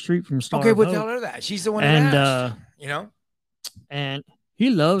across the street from Star. Okay, well, tell her that. She's the one that asked, And he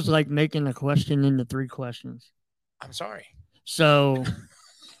loves making a question into 3 questions. I'm sorry. So,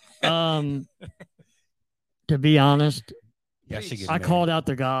 to be honest, I called out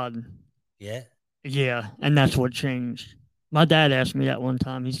to God. Yeah. Yeah, and that's what changed. My dad asked me that one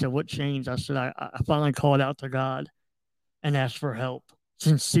time. He said, what changed? I said, I finally called out to God and asked for help.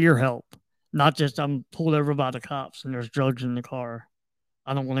 Sincere help. Not just I'm pulled over by the cops and there's drugs in the car.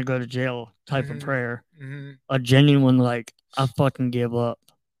 I don't want to go to jail type of prayer. A genuine, I fucking give up.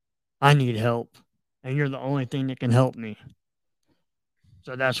 I need help. And you're the only thing that can help me.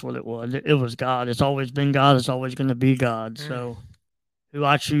 So that's what it was. It was God. It's always been God. It's always going to be God. So who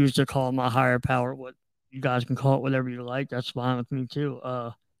I choose to call my higher power, what you guys can call it whatever you like, that's fine with me too.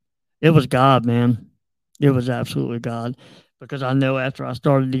 It was God, man. It was absolutely God. Because I know after I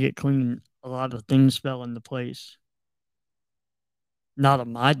started to get clean, a lot of things fell into place. Not of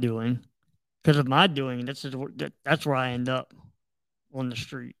my doing. Because of my doing, that's where I end up on the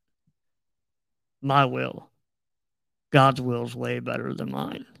street. My will. God's will is way better than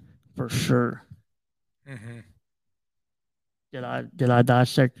mine, for sure. Did I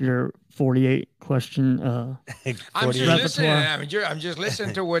dissect your 48 question? I'm just listening. I'm just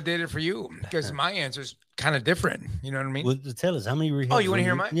listening to what did it for you because my answer is kind of different. You know what I mean? Well, tell us how many rehabs. Oh, you want to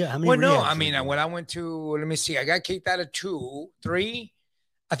hear mine? Yeah. How many? Well, no. I mean, when I went to, let me see. I got kicked out of 2, 3.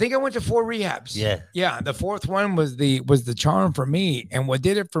 I think I went to 4 rehabs. Yeah. The 4th one was the charm for me, and what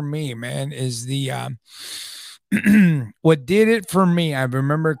did it for me, man, is the what did it for me. I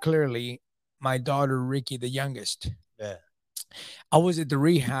remember clearly my daughter Ricky, the youngest. Yeah. I was at the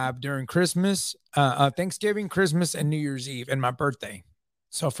rehab during Christmas, Thanksgiving, Christmas, and New Year's Eve, and my birthday.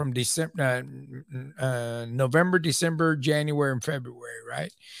 So from December, November, December, January, and February,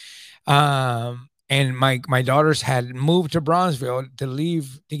 right? And my daughters had moved to Bronzeville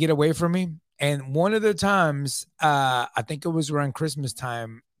to get away from me. And one of the times, I think it was around Christmas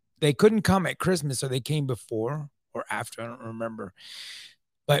time, they couldn't come at Christmas, so they came before or after. I don't remember.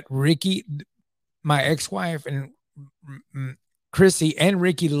 But Ricky, my ex-wife, and Chrissy and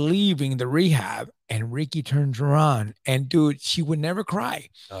Ricky leaving the rehab, and Ricky turns around, and dude, she would never cry.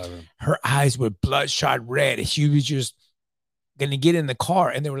 Her eyes were bloodshot red, and she was just gonna get in the car,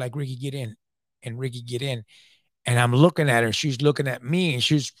 and they were like, "Ricky, get in," and Ricky, get in. And I'm looking at her, she's looking at me,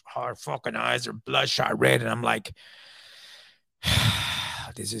 and her fucking eyes are bloodshot red, and I'm like,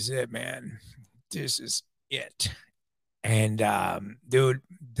 "This is it, man. This is it." And dude,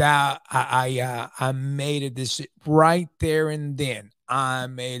 that I made a decision right there and then. I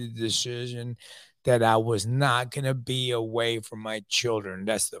made a decision that I was not gonna be away from my children.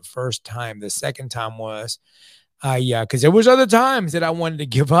 That's the first time. The second time was because there was other times that I wanted to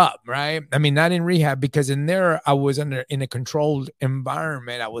give up, right? I mean, not in rehab, because in there I was in a controlled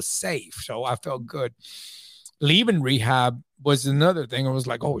environment. I was safe, so I felt good. Leaving rehab was another thing. I was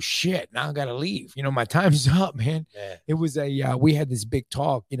like, oh shit, now I gotta leave. You know, my time's up, man. Yeah. It was we had this big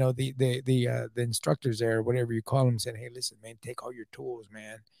talk. You know, the instructors there, whatever you call them, said, hey, listen, man, take all your tools,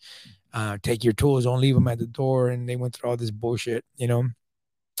 man. Take your tools, don't leave them at the door. And they went through all this bullshit, you know.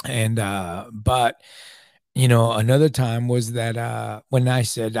 And but you know, another time was that when I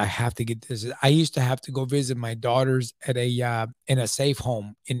said I have to get this, I used to have to go visit my daughters at in a safe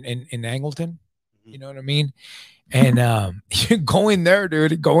home in Angleton. You know what I mean? And going there,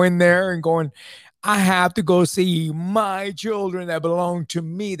 dude, going there and going, I have to go see my children that belong to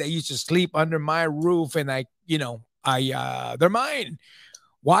me, that used to sleep under my roof, and they're mine.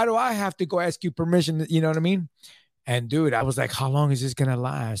 Why do I have to go ask you permission? You know what I mean? And dude, I was like, how long is this gonna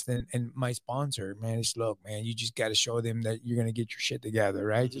last? And my sponsor, man, is, look, man, you just got to show them that you're gonna get your shit together,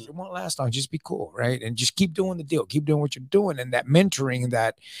 right? Just, it won't last long. Just be cool, right? And just keep doing the deal, keep doing what you're doing, and that mentoring.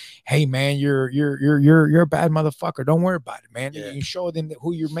 That, hey, man, you're a bad motherfucker. Don't worry about it, man. Yeah. You show them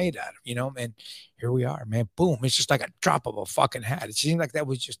who you're made out of, you know. And here we are, man. Boom! It's just like a drop of a fucking hat. It seemed like that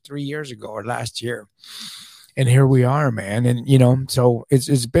was just 3 years ago or last year. And here we are, man. And you know, so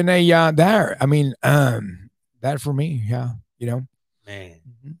it's been a there. I mean, that for me, yeah, you know, man,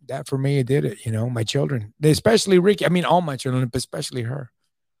 that for me, it did it. You know, my children, especially Ricky. I mean, all my children, but especially her.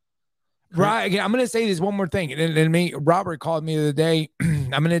 Right. I'm going to say this one more thing. And Robert called me the other day. I'm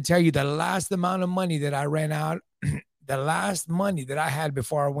going to tell you the last amount of money that I ran out, the last money that I had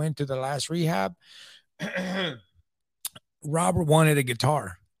before I went to the last rehab. Robert wanted a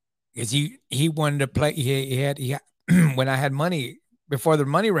guitar because he wanted to play. He had when I had money. Before the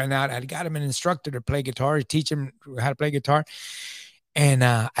money ran out, I got him an instructor to play guitar, teach him how to play guitar. And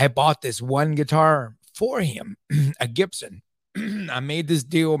I bought this one guitar for him, a Gibson. I made this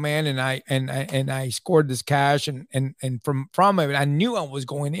deal, man, and I scored this cash, and from it, I knew I was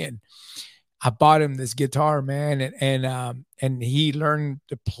going in. I bought him this guitar, man, and he learned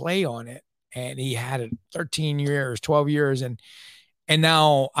to play on it, and he had it 13 years, 12 years, and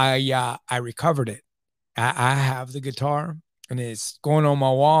now I recovered it. I have the guitar. And it's going on my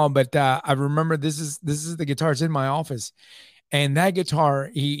wall, but I remember this is the guitar. It's in my office, and that guitar,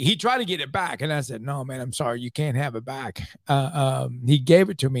 he tried to get it back, and I said, "No, man, I'm sorry, you can't have it back." He gave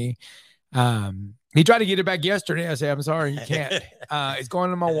it to me. He tried to get it back yesterday. I said, "I'm sorry, you can't." It's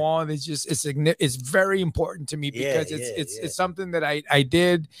going on my wall, and it's very important to me because it's something that I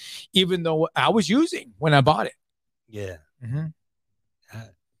did, even though I was using when I bought it. Yeah,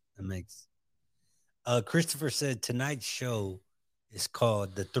 that makes. Christopher said tonight's show is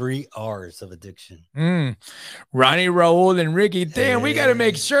called The 3 R's of Addiction. Ronnie, Raul, and Ricky. Damn, we got to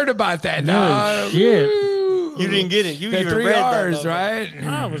make a shirt about that. No shit. You didn't get it. You the even 3 read R's, that, right?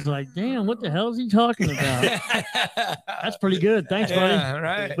 I was like, damn, what the hell is he talking about? That's pretty good. Thanks, buddy. Yeah,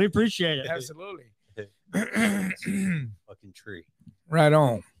 right. We appreciate it. Absolutely. Fucking tree. Right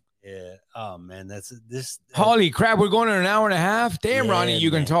on. Yeah. Oh man, that's this. Holy crap, we're going in an hour and a half. Damn, yeah, Ronnie, you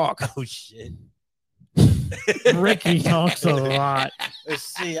can talk. Oh shit. Ricky talks a lot. Let's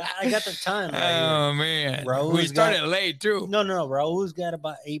see. I got the time. Right oh man, we started late too. No. Raul's got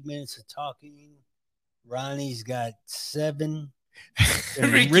about 8 minutes of talking. Ronnie's got 7.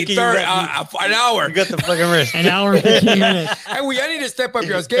 Ricky an hour. You got the fucking wrist. An hour and 15 minutes. Hey, y'all need to step up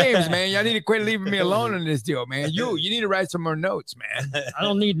your games, man. Y'all need to quit leaving me alone in this deal, man. You need to write some more notes, man. I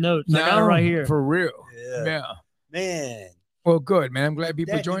don't need notes. I got it right here. For real. Yeah. Man. Well, good, man. I'm glad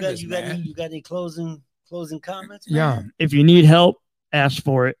people joined us, man. You got any closing comments? Man? Yeah. If you need help, ask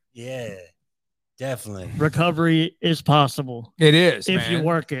for it. Yeah. Definitely. Recovery is possible. It is. If man. you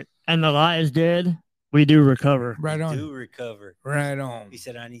work it. And the lie is dead, we do recover. Right We on. do recover. Right on. He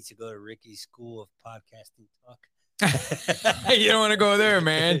said, I need to go to Ricky's school of podcasting talk. You don't want to go there,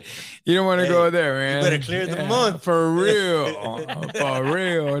 man. You don't want to go there, man. You better clear the month. For real. For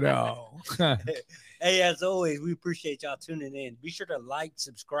real, though. Hey, as always, we appreciate y'all tuning in. Be sure to like,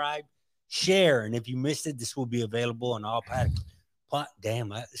 subscribe, share. And if you missed it, this will be available on all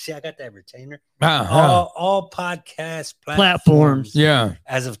Damn, I got that retainer. All podcast platforms. Yeah.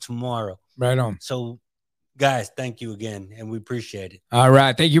 As of tomorrow. Right on. So, guys, thank you again, and we appreciate it. All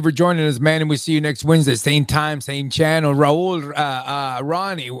right. Thank you for joining us, man. And we'll see you next Wednesday. Same time, same channel. Raul,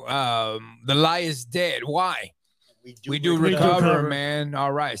 Ronnie, the lie is dead. Why? We do recover, man.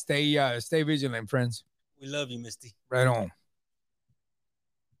 All right. Stay vigilant, friends. We love you, Misty. Right on.